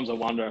 sometimes I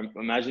wonder,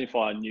 imagine if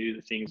I knew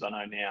the things I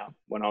know now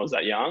when I was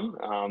that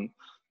young.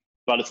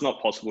 But it's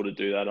not possible to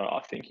do that.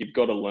 I think you've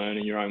got to learn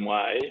in your own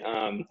way.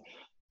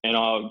 And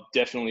I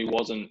definitely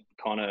wasn't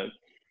kind of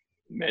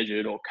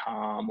measured or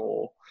calm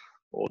or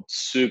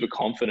super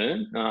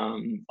confident. I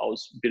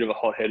was a bit of a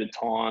hothead at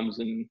times,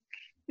 and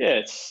yeah,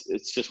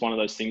 it's just one of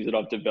those things that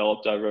I've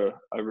developed over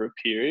a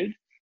period.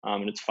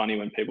 And it's funny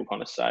when people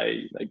kind of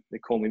say they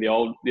call me the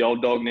old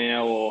dog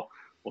now, or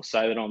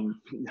say that I'm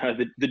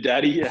the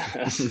daddy,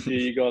 as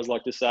you guys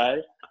like to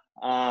say,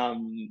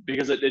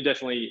 because it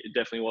definitely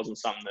wasn't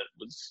something that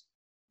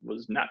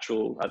was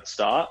natural at the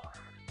start,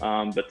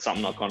 but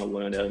something I kind of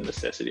learned out of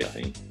necessity, I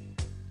think.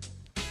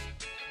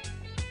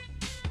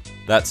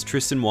 That's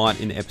Tristan White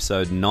in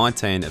episode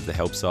 19 of The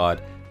Help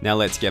Side. Now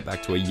let's get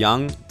back to a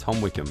young Tom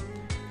Wickham,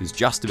 who's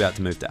just about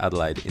to move to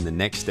Adelaide in the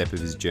next step of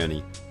his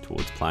journey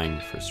towards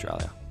playing for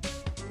Australia.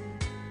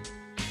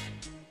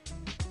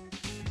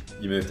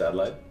 You moved to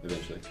Adelaide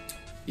eventually?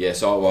 Yeah,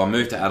 so I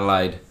moved to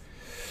Adelaide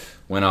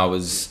when I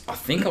was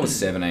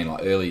 17,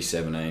 like early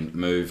 17.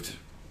 Moved,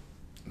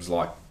 it was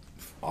like,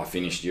 I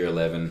finished year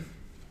 11,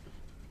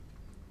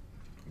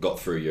 got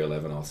through year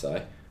 11, I'll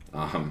say,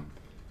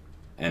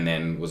 and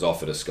then was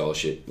offered a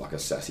scholarship, like a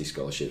SASI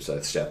scholarship,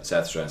 so South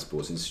Australian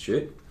Sports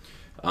Institute.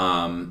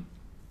 And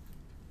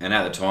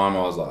at the time,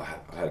 I was like,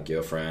 I had a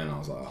girlfriend, I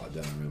was like, I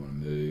don't really want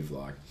to move,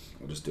 like,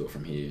 I'll just do it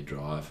from here,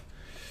 drive.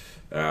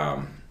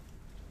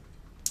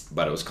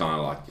 But it was kind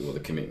of like, well, the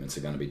commitments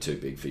are going to be too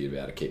big for you to be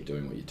able to keep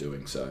doing what you're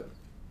doing, so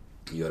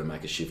you got to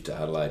make a shift to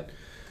Adelaide.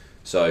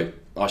 So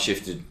I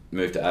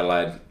moved to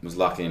Adelaide, was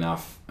lucky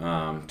enough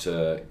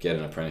to get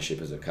an apprenticeship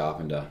as a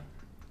carpenter,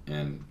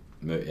 and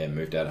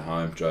moved out of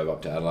home, drove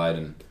up to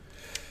Adelaide,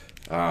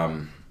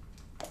 and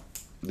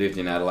lived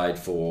in Adelaide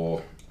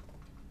for,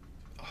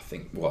 I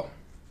think,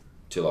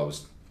 till I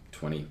was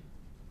 20,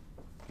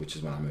 which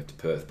is when I moved to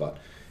Perth. But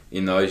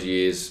in those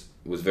years,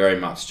 was very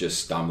much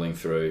just stumbling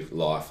through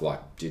life,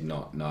 like did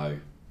not know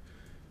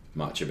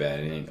much about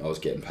anything. I was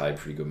getting paid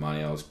pretty good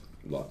money. I was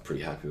like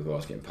pretty happy with what I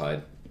was getting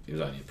paid. It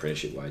was only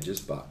apprenticeship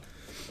wages, but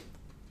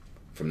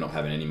from not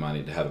having any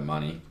money to having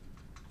money,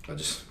 I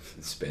just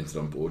spent it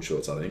on board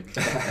shorts, I think.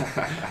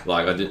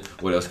 Like I did,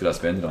 what else could I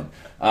spend it on?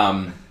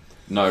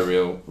 No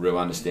real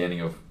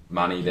understanding of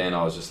money then.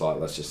 I was just like,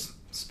 let's just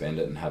spend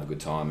it and have a good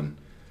time, and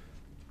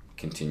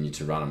continue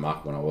to run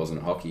amok when I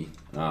wasn't at hockey.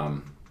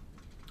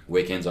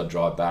 Weekends I'd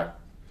drive back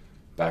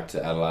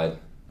to Adelaide.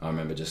 I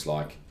remember just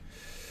like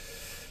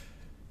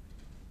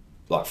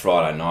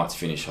Friday nights,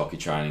 finish hockey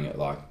training at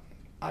like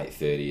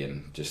 8:30,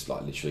 and just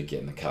like literally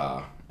get in the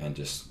car and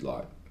just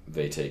like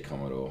VT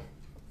Commodore,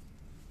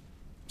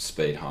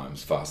 speed home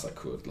as fast as I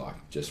could, like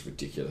just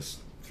ridiculous,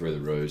 through the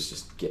roofs,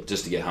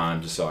 just to get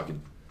home, just so I could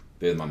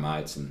be with my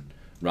mates and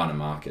run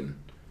amok and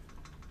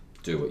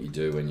do what you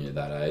do when you're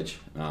that age.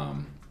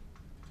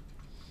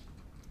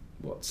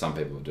 What some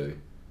people do.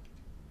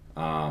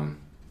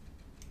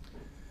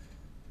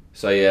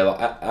 So yeah, like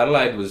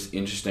Adelaide was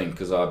interesting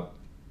because I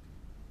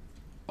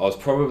was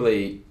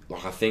probably,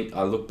 like, I think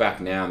I look back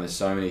now and there's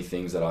so many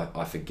things that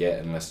I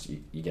forget unless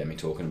you get me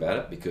talking about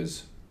it,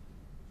 because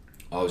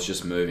I was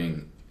just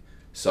moving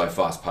so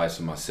fast paced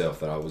for myself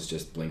that I was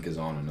just blinkers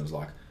on, and it was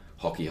like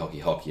hockey,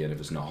 and if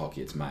it's not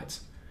hockey, it's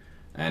mates.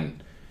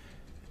 And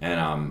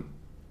I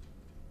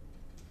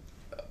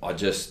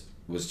just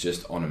was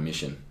just on a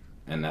mission,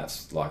 and that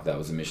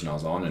was the mission I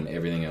was on, and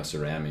everything else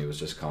around me was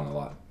just kind of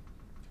like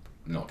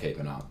not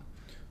keeping up.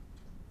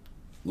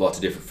 lots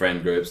of different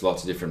friend groups,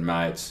 lots of different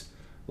mates.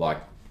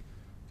 Like,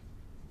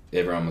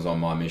 everyone was on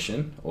my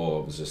mission,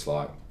 or it was just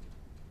like,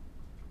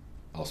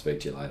 I'll speak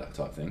to you later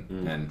type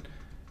thing.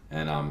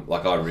 And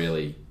like, I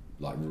really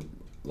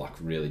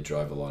really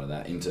drove a lot of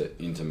that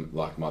into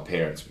like, my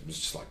parents was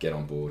just like, get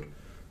on board.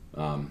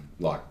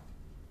 Like,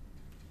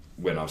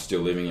 when I was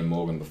still living in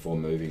Morgan before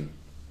moving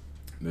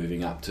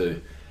up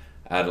to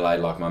Adelaide,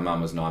 like, my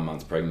mum was 9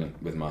 months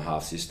pregnant with my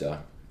half sister,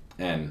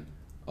 and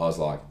I was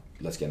like,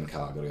 let's get in the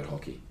car, I've got to go to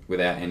hockey,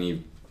 without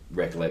any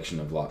recollection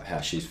of like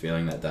how she's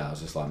feeling that day. I was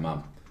just like,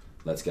 Mum,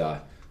 let's go.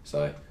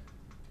 So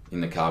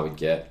in the car we'd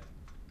get,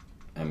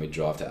 and we'd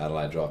drive to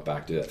Adelaide, drive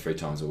back, do that 3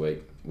 times a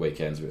week.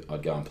 Weekends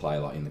I'd go and play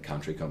like in the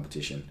country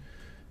competition,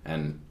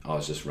 and I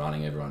was just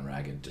running everyone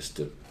ragged just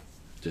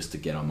to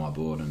get on my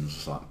board. And it was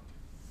just like,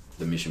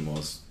 the mission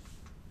was,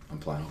 I'm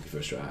playing hockey for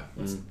Australia,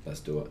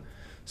 let's do it.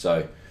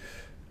 So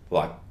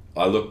like,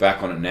 I look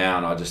back on it now,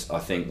 and I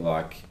think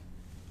like,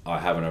 I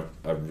have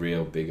a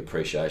real big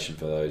appreciation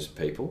for those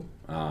people.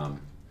 And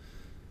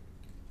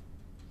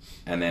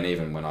then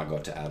even when I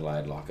got to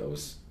Adelaide, like, it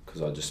was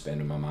because I just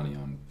spending my money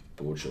on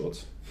board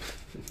shorts.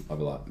 I'd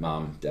be like,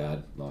 Mum,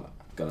 Dad, like,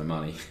 got no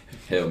money,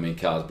 help me,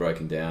 car's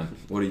broken down,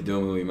 what are you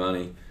doing with your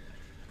money?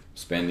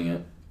 Spending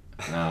it.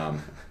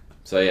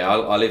 So yeah,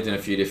 I lived in a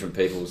few different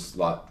people's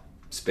like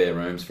spare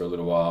rooms for a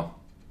little while.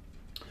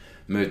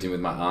 Moved in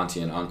with my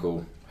auntie and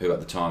uncle, who at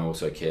the time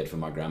also cared for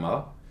my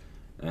grandmother,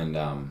 and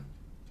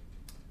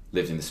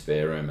lived in the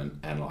spare room,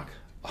 and like,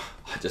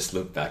 I just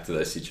look back to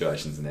those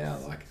situations now,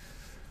 like,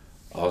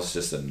 I was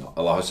just a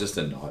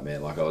nightmare.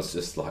 Like, I was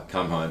just like,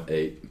 come home,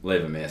 eat,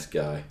 leave a mess,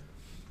 go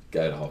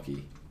to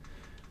hockey.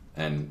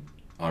 And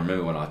I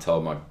remember when I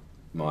told my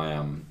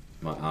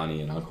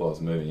auntie and uncle I was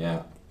moving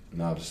out,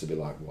 and they were just a bit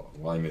like,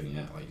 why are you moving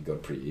out? Like, you've got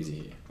it pretty easy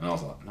here. And I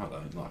was like, no, I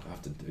don't. Like, I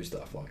have to do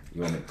stuff. Like,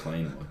 you want me to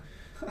clean?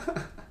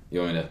 Or you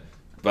want me to...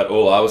 But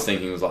all I was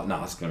thinking was like,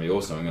 no, it's going to be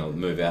awesome. I'm going to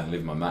move out and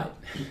live with my mate.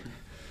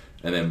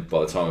 And then by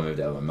the time I moved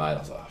out with my mate, I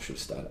was like, I should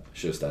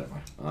have stayed at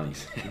my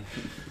auntie's.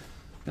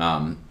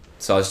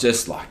 So I was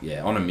just like,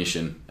 yeah, on a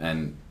mission,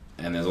 and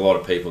there's a lot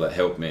of people that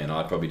helped me, and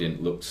I probably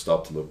didn't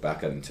stop to look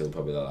back at it until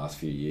probably the last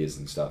few years,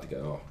 and start to go,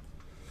 oh,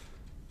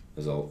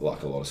 there's a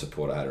lot of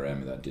support I had around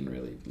me that I didn't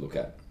really look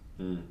at.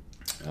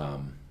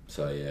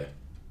 So yeah.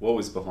 What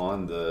was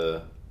behind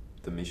the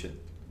mission?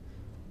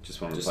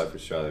 Just wanted to play for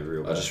Australia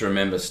real bad. I just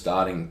remember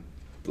starting,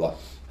 like,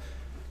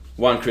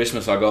 one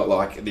Christmas I got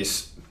like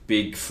this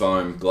big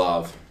foam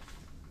glove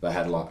that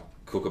had like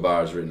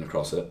Kookaburras written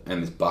across it,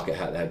 and this bucket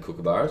hat that had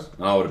Kookaburras,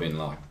 and I would have been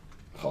like,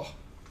 I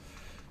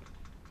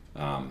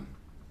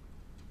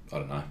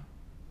don't know,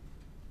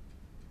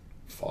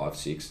 5,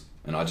 6,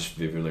 and I just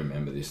vividly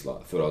remember this.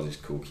 Like, I thought I was this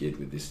cool kid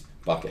with this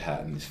bucket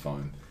hat and this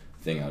foam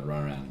thing. I'd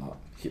run around and like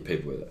hit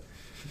people with it,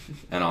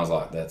 and I was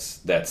like,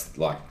 that's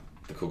like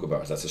the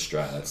Kookaburras. That's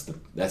Australia.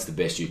 That's the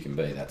best you can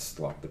be. That's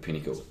like the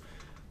pinnacle.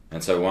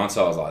 And so once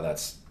I was like,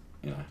 that's,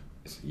 you know,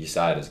 you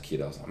say it as a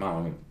kid. I was like,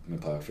 Mum, I'm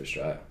gonna play for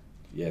Australia.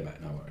 Yeah,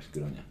 mate, no worries,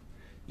 good on you.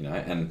 You know,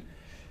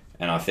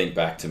 and I think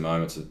back to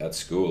moments at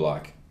school,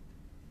 like,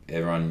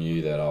 everyone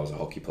knew that I was a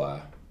hockey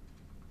player,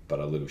 but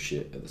a little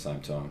shit at the same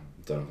time.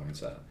 Don't know if I can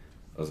say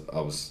that.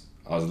 I was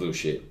a little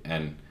shit,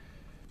 and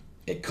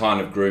it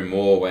kind of grew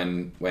more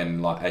when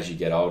like, as you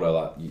get older,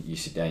 like, you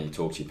sit down, you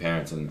talk to your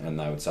parents, and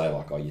they would say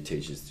like, oh, your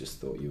teachers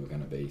just thought you were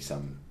going to be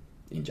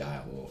in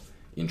jail or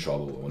in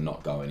trouble or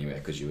not go anywhere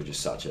because you were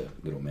just such a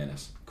little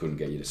menace. Couldn't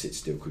get you to sit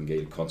still, couldn't get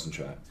you to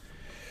concentrate.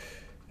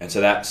 And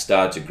so that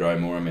started to grow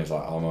more in me. It was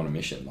like, I'm on a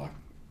mission. Like,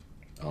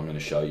 I'm going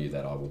to show you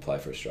that I will play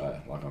for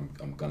Australia. Like,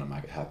 I'm going to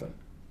make it happen.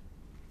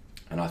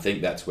 And I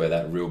think that's where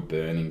that real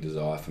burning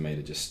desire for me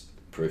to just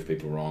prove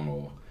people wrong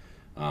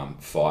or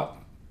fight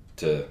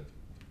to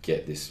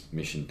get this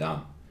mission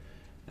done.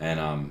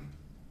 And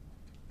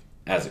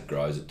as it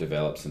grows, it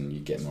develops, and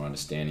you get more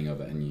understanding of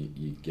it, and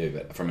you give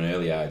it. From an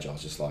early age, I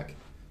was just like,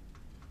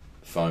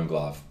 foam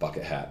glove,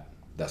 bucket hat.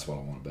 That's what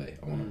I want to be.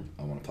 I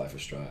want to play for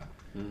Australia.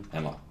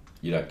 And like,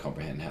 you don't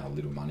comprehend how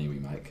little money we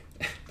make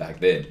back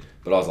then.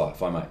 But I was like,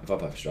 if I play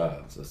for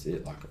Australia, that's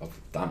it. Like,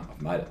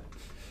 I've made it.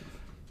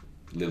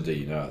 Little do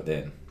you know it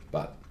then.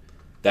 But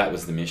that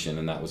was the mission,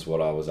 and that was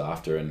what I was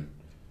after. And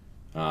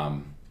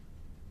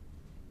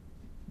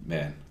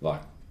man,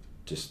 like,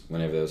 just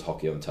whenever there was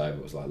hockey on the table,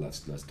 it was like, let's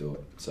do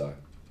it. So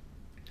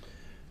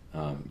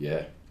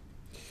yeah.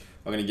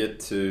 I'm going to get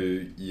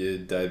to your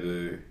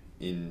debut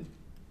in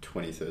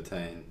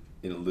 2013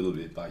 in a little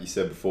bit, but you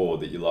said before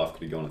that your life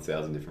could have gone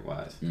 1,000 different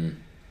ways.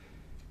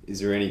 Is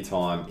there any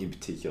time in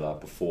particular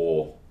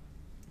before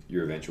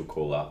your eventual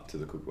call up to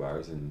the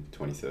Kookaburras in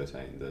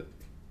 2013 that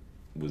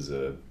was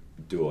a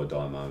do or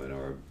die moment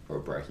or a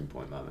breaking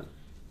point moment?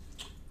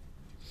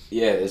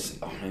 Yeah,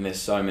 there's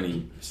so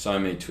many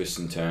twists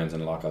and turns,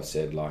 and like I've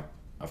said, like,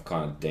 I've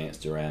kind of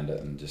danced around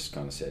it and just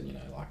kind of said, you know,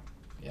 like,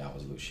 yeah, I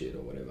was a little shit or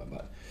whatever,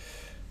 but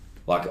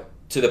like,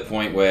 to the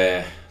point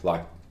where,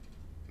 like,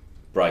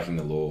 breaking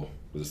the law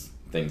was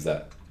things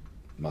that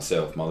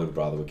myself, my little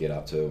brother would get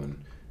up to,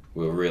 and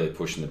we were really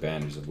pushing the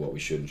boundaries of what we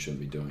should and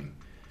shouldn't be doing.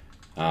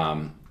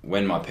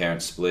 When my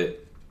parents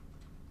split,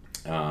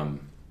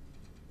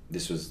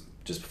 this was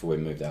just before we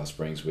moved to Alice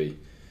Springs.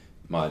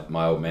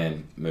 My old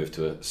man moved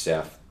to a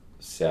south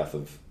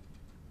of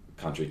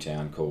country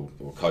town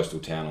or coastal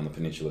town on the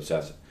peninsula of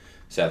South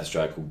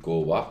Australia called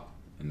Galway,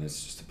 and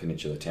there's just a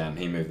peninsula town.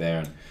 He moved there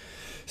and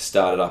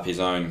started up his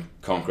own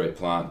concrete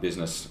plant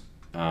business,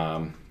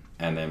 and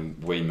then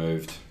we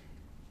moved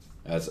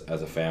as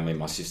a family.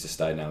 My sister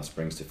stayed in Alice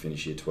Springs to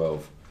finish year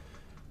 12,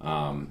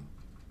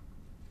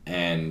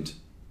 and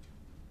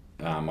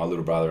my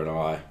little brother and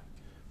I,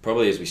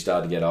 probably as we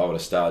started to get older,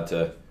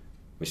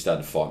 we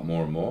started to fight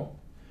more and more.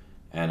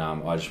 And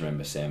I just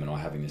remember Sam and I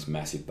having this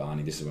massive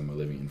Barney. This is when we were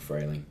living in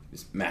Freeling.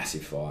 This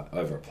massive fight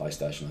over a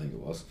PlayStation, I think it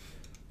was.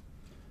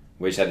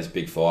 We just had this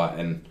big fight,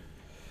 and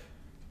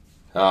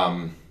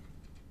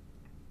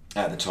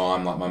at the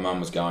time, like, my mum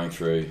was going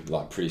through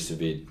like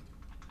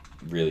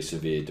really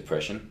severe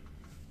depression.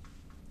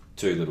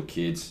 2 little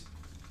kids,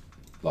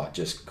 like,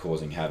 just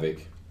causing havoc.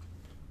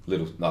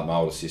 Like, my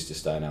older sister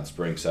stayed in Alice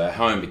Springs, so our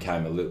home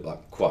became a little,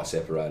 like, quite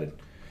separated.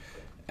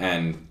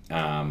 And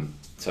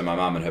so my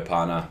mum and her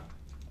partner,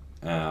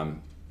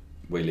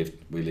 we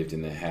lived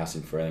in their house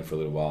in Freeling for a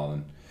little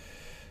while,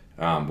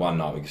 and one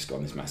night we just got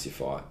in this massive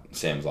fight.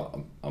 Sam was like,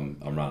 I'm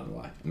running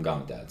away. I'm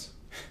going to Dad's,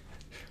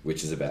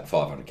 which is about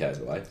 500 k's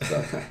away.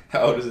 So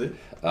How old is it?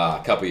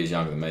 a couple of years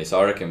younger than me, so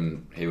I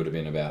reckon he would have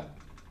been about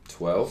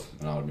 12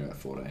 and I would have been about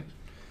 14.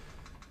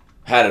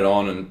 Had it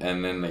on,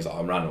 and then he's like,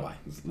 I'm running away.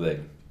 He's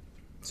leaving.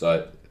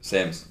 So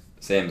Sam's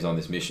on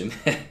this mission,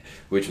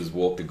 which was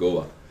walk to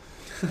Galway.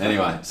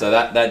 Anyway, so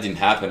that didn't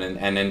happen,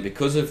 and then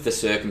because of the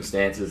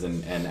circumstances,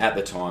 and at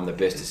the time, the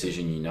best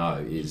decision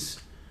is,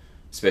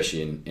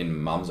 especially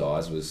in Mum's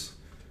eyes, was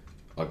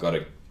I got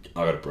to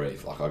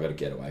breathe. Like, I got to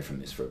get away from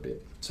this for a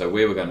bit. So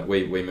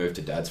we moved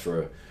to Dad's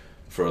for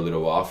a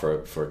little while,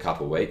 for a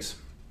couple of weeks,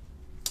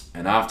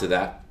 and after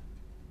that,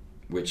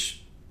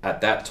 which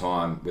at that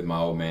time, with my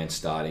old man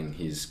starting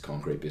his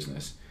concrete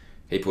business,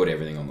 he put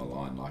everything on the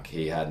line. Like,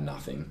 he had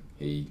nothing.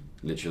 He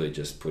literally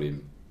just put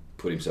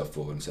himself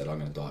forward and said, I'm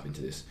going to dive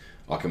into this.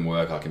 I can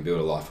work, I can build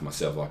a life for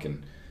myself, I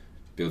can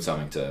build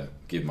something to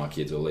give my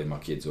kids or leave my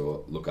kids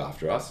or look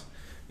after us.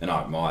 And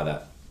I admire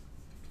that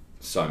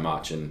so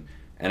much. And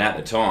at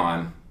the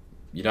time,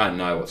 you don't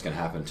know what's going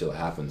to happen until it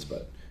happens.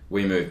 But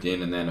we moved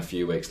in, and then a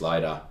few weeks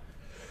later,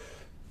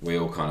 we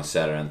all kind of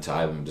sat around the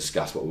table and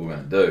discussed what we were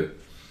going to do.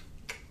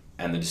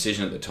 And the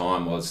decision at the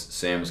time was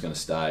Sam was going to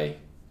stay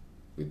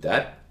with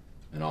Dad,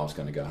 and I was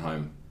going to go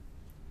home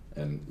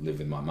and live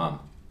with my mum.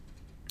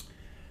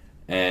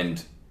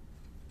 And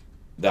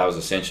that was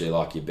essentially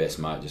like your best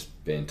mate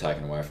just being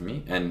taken away from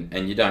you,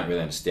 and you don't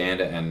really understand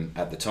it. And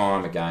at the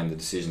time, again, the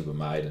decisions were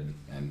made,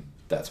 and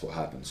that's what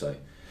happened. So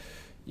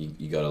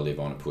you got to live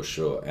on and push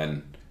through it.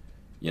 And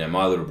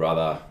my little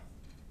brother,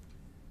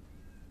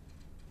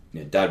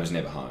 Dad was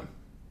never home,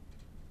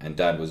 and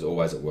Dad was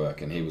always at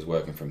work, and he was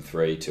working from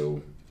 3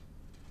 till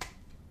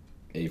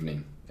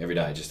evening every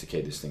day just to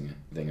keep this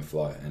thing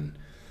afloat.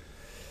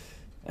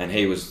 And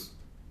he was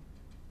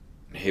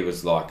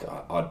like,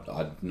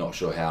 I'm not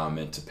sure how I'm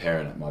meant to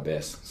parent at my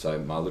best. So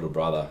my little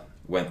brother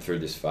went through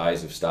this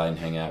phase of starting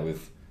to hang out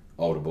with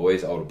older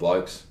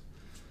blokes,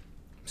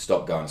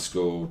 stopped going to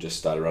school, just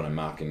started running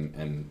muck,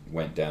 and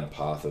went down a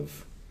path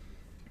of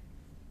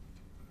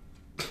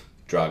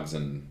drugs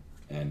and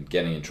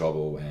getting in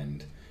trouble.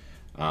 And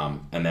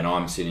then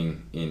I'm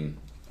sitting in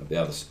the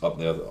other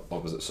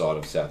opposite side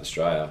of South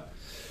Australia,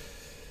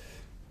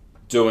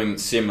 doing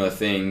similar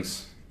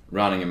things,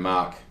 running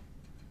amok,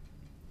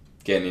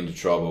 getting into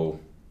trouble,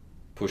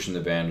 pushing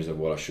the boundaries of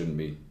what I should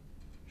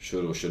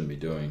or shouldn't be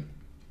doing.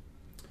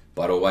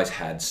 But I always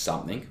had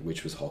something,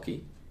 which was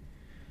hockey.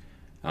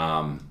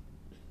 And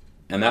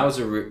that was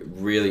a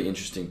really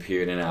interesting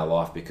period in our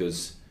life,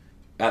 because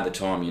at the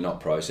time you're not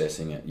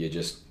processing it, you're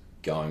just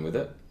going with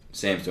it.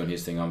 Sam's doing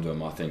his thing, I'm doing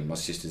my thing. My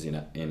sister's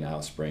in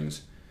Alice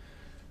Springs.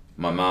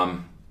 My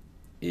mum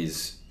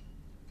is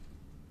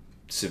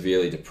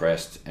severely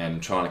depressed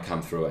and trying to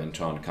come through it and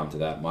trying to come to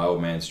that. My old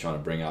man's trying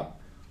to bring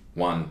up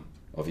one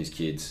of his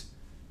kids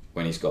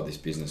when he's got this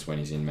business, when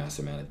he's in mass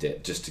amount of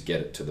debt, just to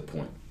get it to the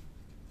point.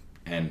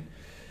 And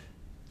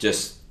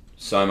just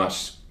so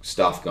much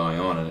stuff going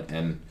on,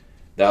 and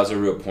that was a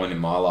real point in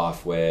my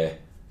life where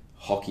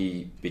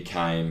hockey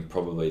became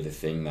probably the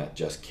thing that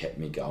just kept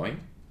me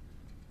going.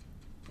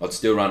 I'd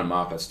still run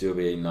amok, I'd still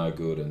be no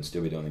good and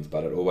still be doing things,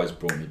 but it always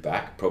brought me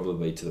back,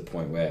 probably to the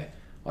point where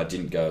I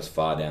didn't go as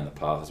far down the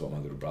path as what my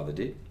little brother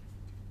did.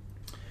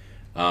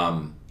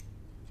 And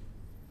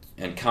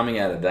coming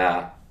out of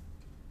that,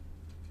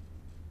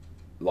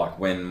 like,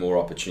 when more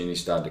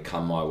opportunities started to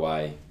come my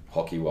way,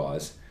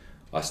 hockey-wise,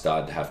 I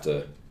started to have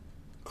to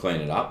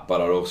clean it up, but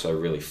I'd also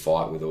really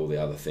fight with all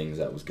the other things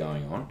that was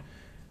going on.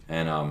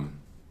 And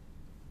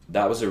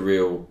that was a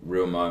real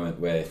moment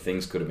where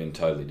things could have been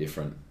totally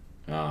different.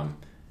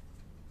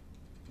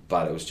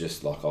 But it was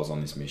just like I was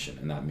on this mission,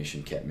 and that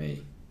mission kept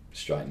me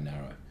straight and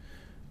narrow.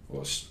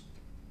 Or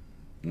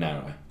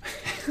narrow.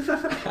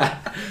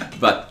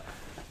 But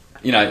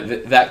you know,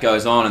 that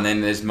goes on, and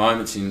then there's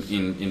moments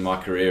in my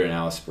career in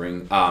Alice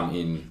Spring,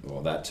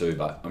 that too,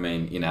 but I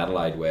mean in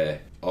Adelaide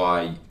where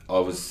I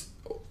was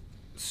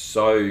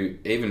so,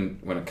 even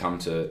when it come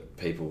to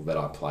people that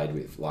I played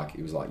with, like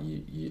it was like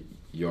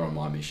you're on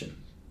my mission,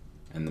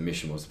 and the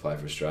mission was to play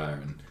for Australia,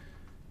 and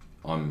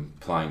I'm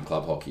playing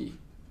club hockey,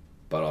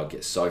 but I'd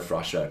get so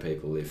frustrated at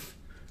people if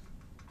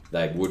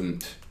they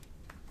wouldn't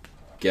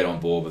get on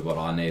board with what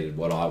I needed,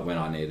 when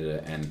I needed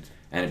it, and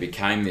it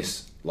became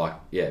this.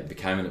 It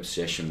became an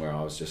obsession where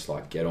I was just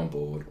like, get on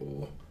board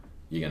or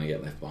you're going to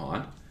get left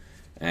behind.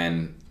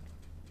 And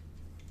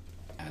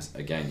as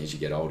you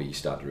get older, you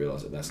start to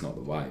realise that that's not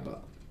the way.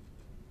 But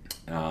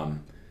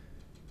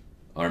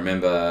I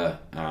remember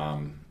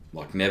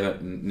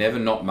never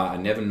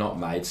not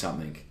made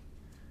something,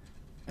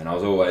 and I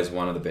was always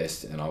one of the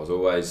best, and I was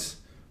always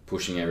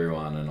pushing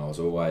everyone, and I was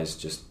always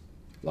just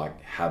like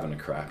having a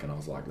crack, and I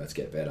was like, let's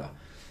get better.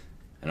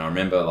 And I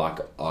remember like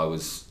I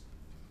was,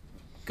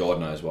 God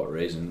knows what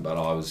reason, but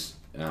I was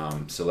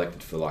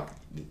selected for like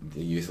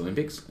the Youth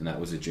Olympics, and that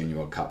was a Junior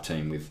World Cup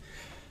team with,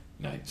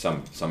 you know,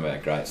 some of our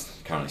greats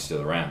currently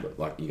still around, but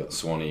like you got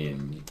Swanee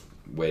and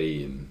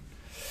Weddy and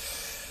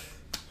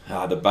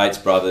the Bates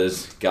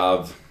brothers,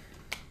 Gov,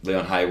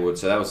 Leon Haywood.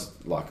 So that was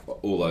like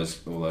all those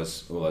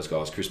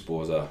guys. Chris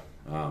Borza,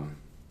 and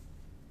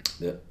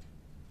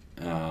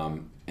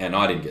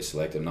I didn't get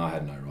selected, and I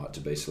had no right to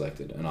be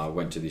selected. And I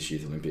went to this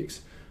Youth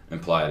Olympics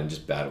and played and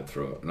just battled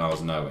through it, and I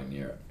was nowhere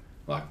near it.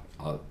 Like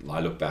I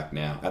look back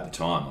now. At the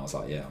time, I was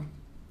like, yeah, I'm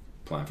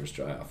playing for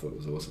Australia. I thought it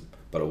was awesome,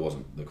 but it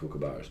wasn't the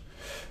Kookaburras.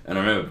 And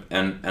I remember,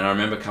 and I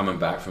remember coming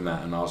back from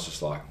that, and I was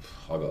just like,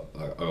 I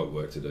got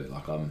work to do.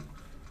 Like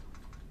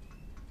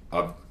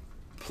I've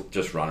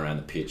just run around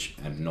the pitch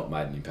and not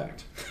made an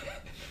impact,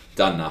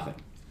 done nothing.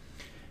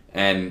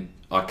 And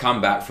I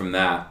come back from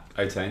that.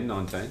 18,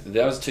 19?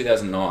 That was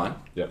 2009.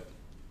 Yep.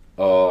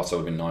 Oh, so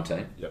we've been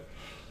 19. Yep.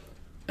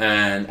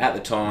 And at the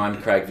time,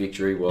 Craig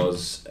Victory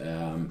was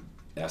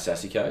our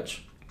sassy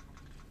coach,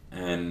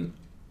 and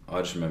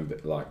I just remember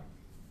like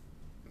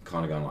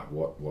kind of going like,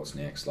 what's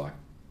next? Like,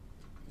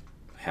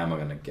 how am I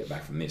going to get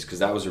back from this? Because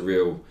that was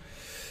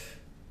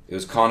it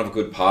was kind of a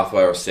good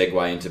pathway or a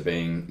segue into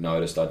being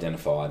noticed,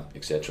 identified,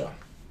 etc.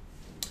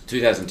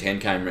 2010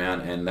 came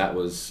around, and that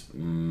was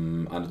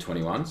under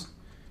 21s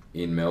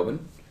in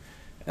Melbourne,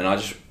 and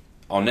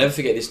I'll never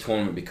forget this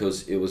tournament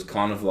because it was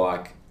kind of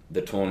like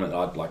the tournament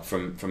I'd like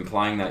from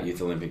playing that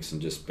Youth Olympics and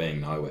just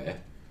being nowhere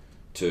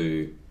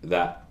to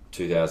that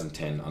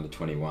 2010 under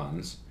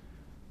 21s.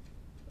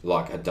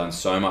 Like I'd done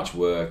so much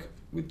work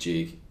with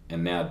Jig,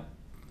 and now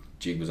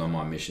Jig was on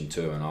my mission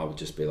too, and I would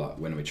just be like,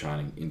 when are we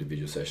training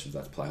individual sessions?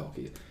 Let's play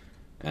hockey,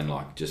 and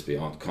like just be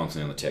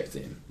constantly on the text to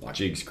him. Like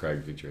Jig's Craig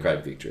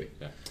Victory.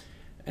 Yeah.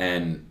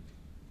 And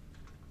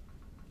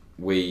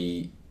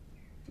we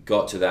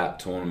got to that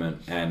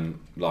tournament, and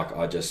like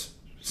I just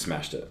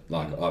smashed it.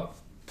 Like I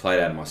played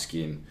out of my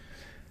skin,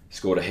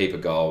 scored a heap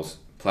of goals,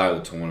 player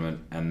of the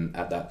tournament, and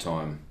at that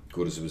time,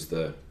 Gooders was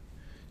the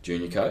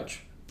junior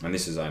coach, and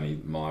this is only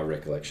my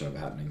recollection of it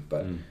happening,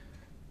 but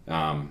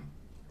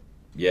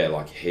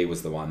like he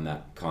was the one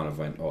that kind of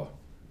went, oh,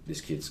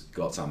 this kid's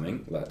got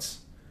something, let's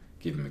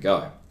give him a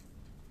go.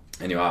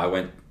 Anyway, I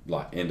went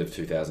like end of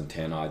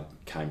 2010, I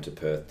came to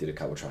Perth, did a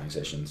couple of training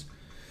sessions,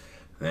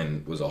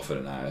 then was offered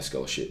an AO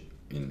scholarship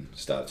in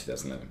start of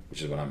 2011,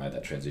 which is when I made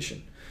that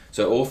transition.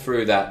 So all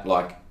through that,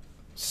 like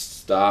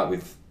start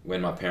with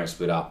when my parents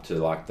split up to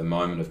like the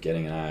moment of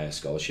getting an AO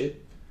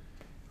scholarship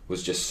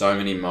was just so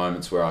many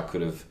moments where I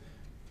could have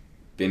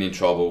been in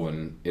trouble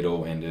and it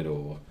all ended,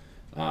 or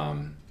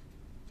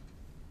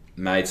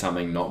made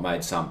something, not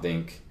made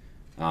something,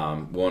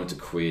 wanted to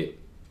quit,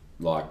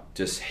 like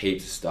just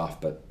heaps of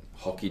stuff, but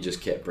hockey just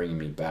kept bringing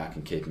me back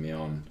and keeping me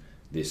on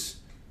this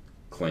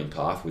clean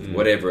path with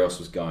whatever else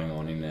was going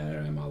on in there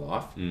in my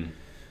life.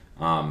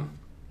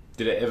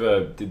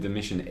 Did the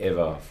mission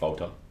ever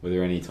falter? Were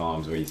there any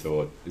times where you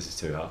thought this is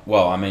too hard?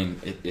 Well, I mean,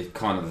 it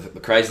kind of, the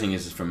crazy thing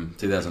is from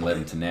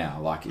 2011 to now,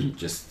 like it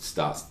just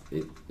starts,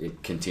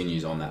 it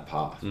continues on that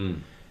path.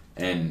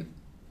 And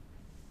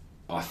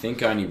I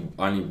think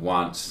only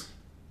once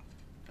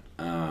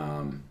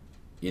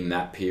in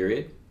that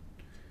period,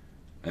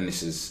 and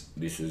this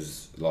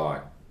is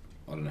like,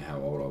 I don't know how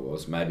old I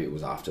was, maybe it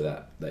was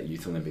after that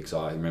Youth Olympics.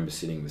 I remember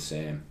sitting with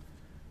Sam,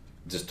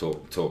 just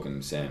talking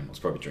to Sam. I was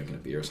probably drinking a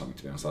beer or something,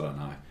 to be honest, I don't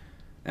know.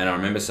 And I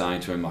remember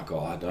saying to him like, oh,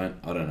 I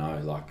don't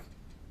know, like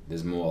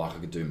there's more, like I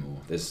could do more.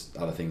 There's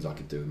other things I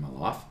could do in my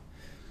life.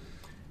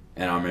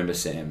 And I remember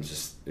Sam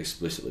just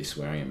explicitly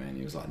swearing at me, and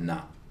he was like,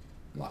 nah,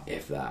 like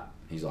F that.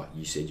 He's like,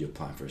 you said you're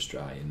playing for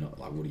Australia, not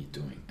like, what are you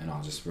doing? And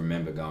I just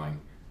remember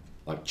going,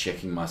 like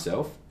checking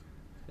myself,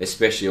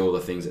 especially all the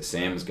things that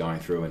Sam was going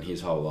through in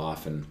his whole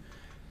life. And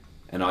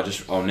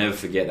I'll never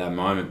forget that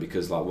moment,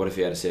 because like, what if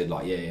he had said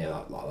like,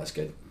 yeah, like let's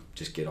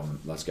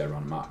go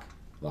run amok.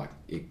 Like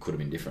it could have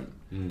been different.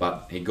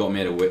 But he got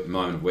me at a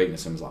moment of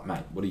weakness and was like,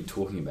 mate, what are you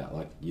talking about?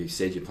 Like you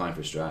said you're playing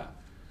for Australia.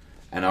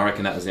 And I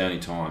reckon that was the only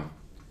time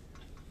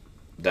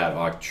that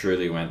I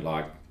truly went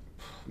like,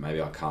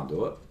 maybe I can't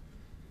do it.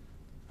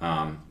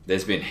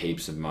 there's been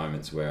heaps of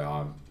moments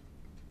where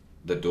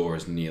the door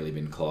has nearly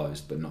been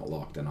closed but not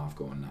locked, and I've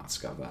gone, nah,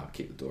 scuff that, I'll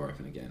keep the door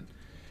open again.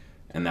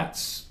 And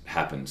that's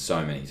happened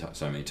so many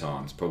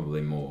times,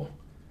 probably more.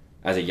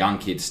 As a young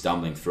kid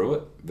stumbling through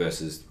it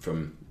versus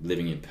from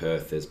living in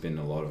Perth, there's been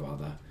a lot of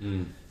other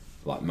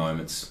like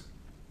moments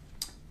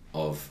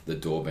of the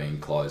door being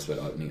closed but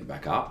opening it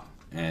back up.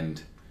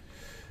 And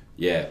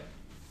yeah,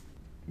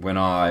 when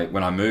I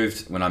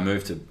moved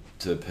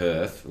to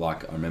Perth,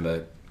 like I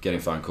remember getting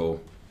a phone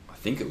call. I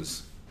think it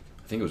was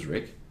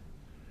Rick.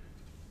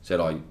 Said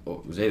it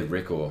was either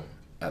Rick or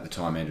at the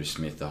time Andrew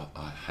Smith, the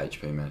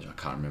HP manager. I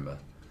can't remember.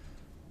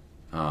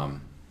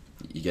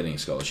 You're getting a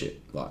scholarship,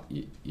 like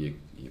you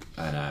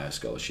an AA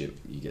scholarship.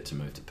 You get to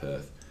move to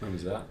Perth. When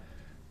was that?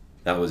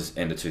 That was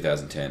end of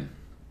 2010.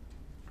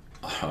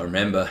 I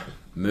remember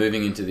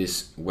moving into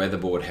this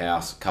weatherboard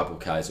house, a couple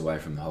of k's away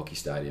from the hockey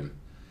stadium.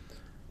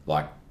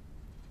 Like,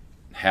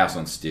 house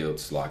on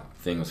stilts, like,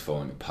 thing was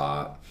falling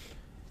apart.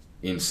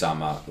 In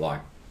summer,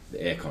 like,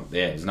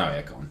 there's no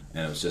aircon.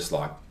 And it was just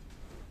like,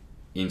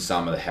 in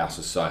summer, the house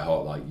was so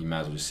hot, like, you may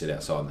as well just sit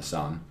outside in the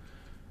sun.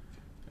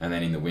 And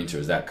then in the winter, it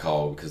was that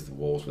cold because the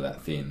walls were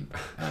that thin.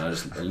 And I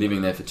was just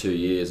living there for 2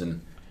 years,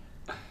 and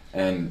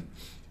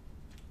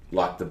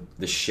like,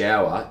 the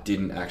shower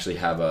didn't actually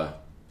have a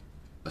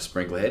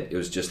sprinkler head. It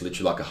was just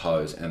literally like a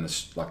hose, and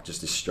like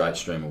just this straight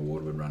stream of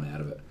water would run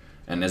out of it.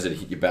 And as it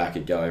hit your back,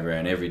 it'd go everywhere,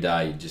 and every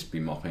day you'd just be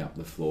mopping up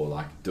the floor,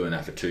 like doing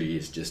that for 2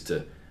 years just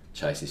to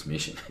chase this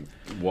mission.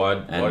 Why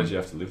did you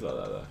have to live like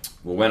that though?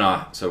 Well,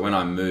 when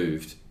I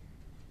moved,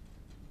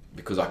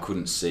 because I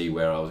couldn't see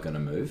where I was going to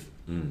move,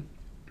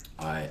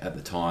 at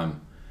the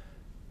time,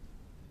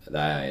 the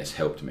AAS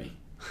helped me,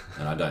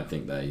 and I don't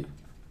think they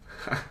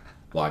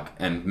like.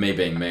 And me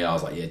being me, I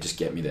was like, yeah, just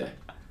get me there.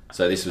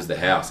 So this was the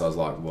house. I was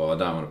like, well, I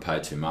don't want to pay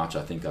too much.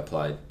 I think I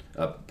paid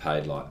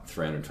like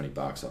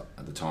 $320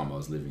 at the time. I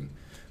was living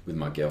with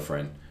my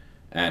girlfriend,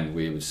 and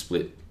we would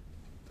split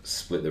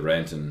the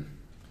rent, and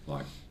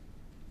like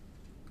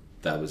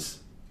that was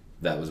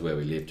where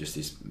we lived. Just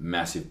this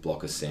massive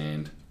block of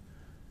sand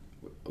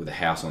with a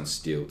house on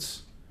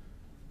stilts.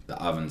 The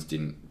ovens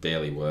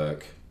barely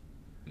work.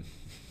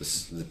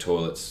 The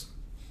toilets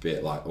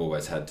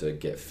always had to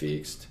get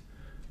fixed.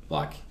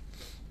 Like,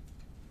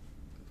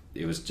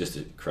 it was just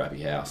a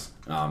crappy house.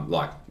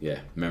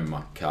 Remember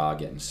my car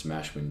getting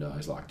smashed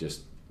windows, like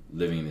just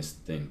living in this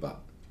thing, but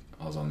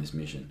I was on this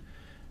mission.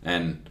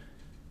 And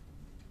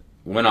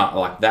when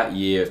that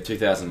year of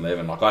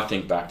 2011, like I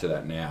think back to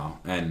that now,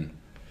 and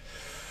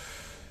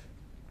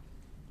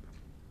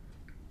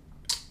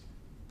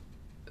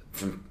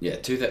from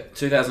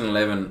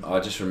 2011, I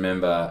just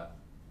remember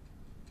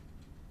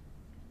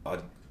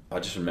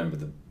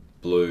the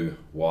blue,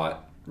 white,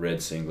 red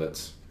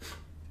singlets,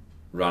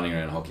 running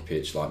around a hockey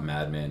pitch like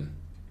madmen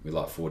with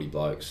like 40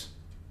 blokes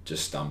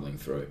just stumbling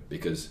through,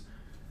 because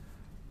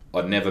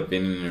I'd never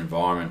been in an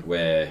environment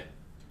where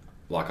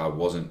like I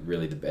wasn't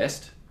really the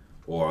best,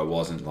 or I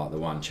wasn't like the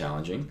one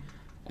challenging.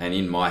 And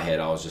in my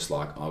head, I was just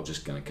like, I'm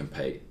just going to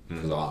compete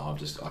because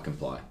I can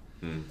play.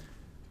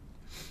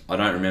 I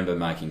don't remember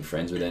making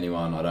friends with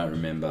anyone. I don't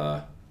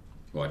remember,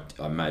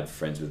 I made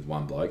friends with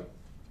one bloke,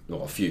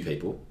 or a few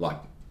people, like,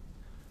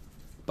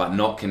 but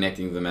not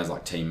connecting with them as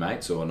like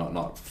teammates, or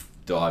not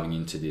diving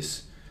into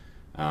this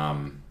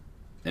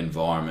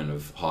environment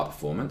of high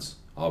performance.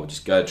 I would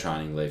just go to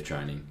training, leave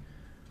training,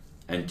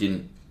 and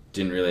didn't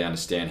really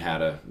understand how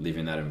to live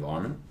in that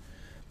environment.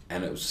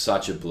 And it was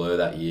such a blur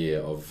that year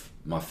of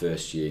my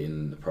first year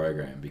in the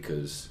program,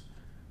 because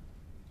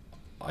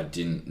I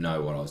didn't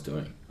know what I was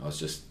doing. I was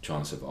just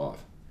trying to survive.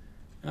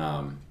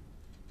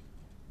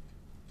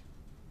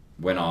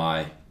 When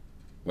I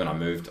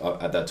moved,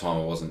 at that time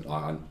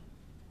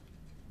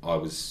I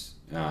was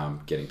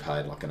getting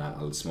paid like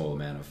a small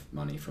amount of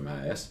money from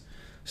AS.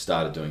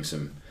 Started doing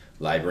some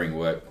labouring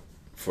work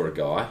for a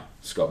guy,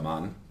 Scott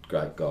Martin,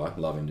 great guy,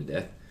 love him to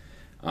death.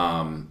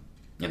 And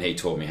he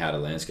taught me how to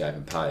landscape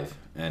and pave.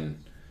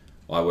 And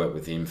I worked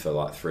with him for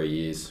like 3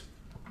 years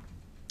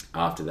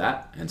after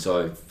that. And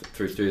so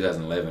through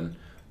 2011,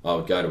 I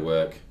would go to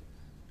work,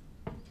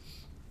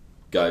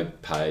 go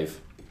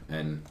pave,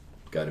 and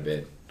go to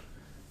bed.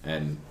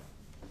 And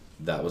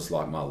that was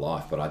like my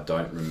life. But I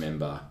don't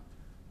remember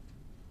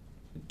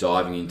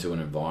diving into an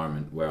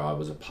environment where I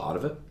was a part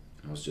of it.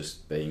 I was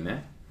just being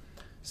there.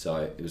 So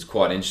it was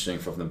quite interesting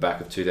from the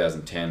back of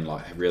 2010,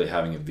 like really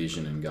having a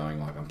vision and going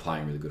like, I'm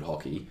playing really good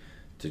hockey,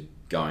 to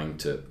going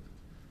to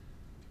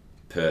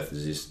Perth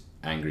as this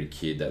angry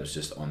kid that was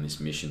just on this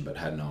mission but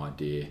had no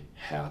idea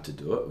how to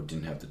do it, or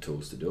didn't have the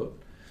tools to do it.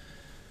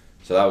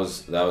 So that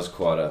was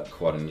quite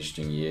an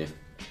interesting year,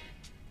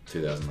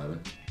 2011.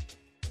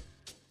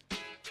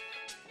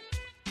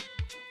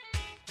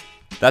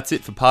 That's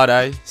it for Part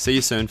A. See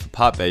you soon for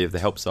Part B of The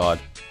Help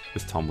Side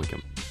with Tom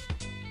Wickham.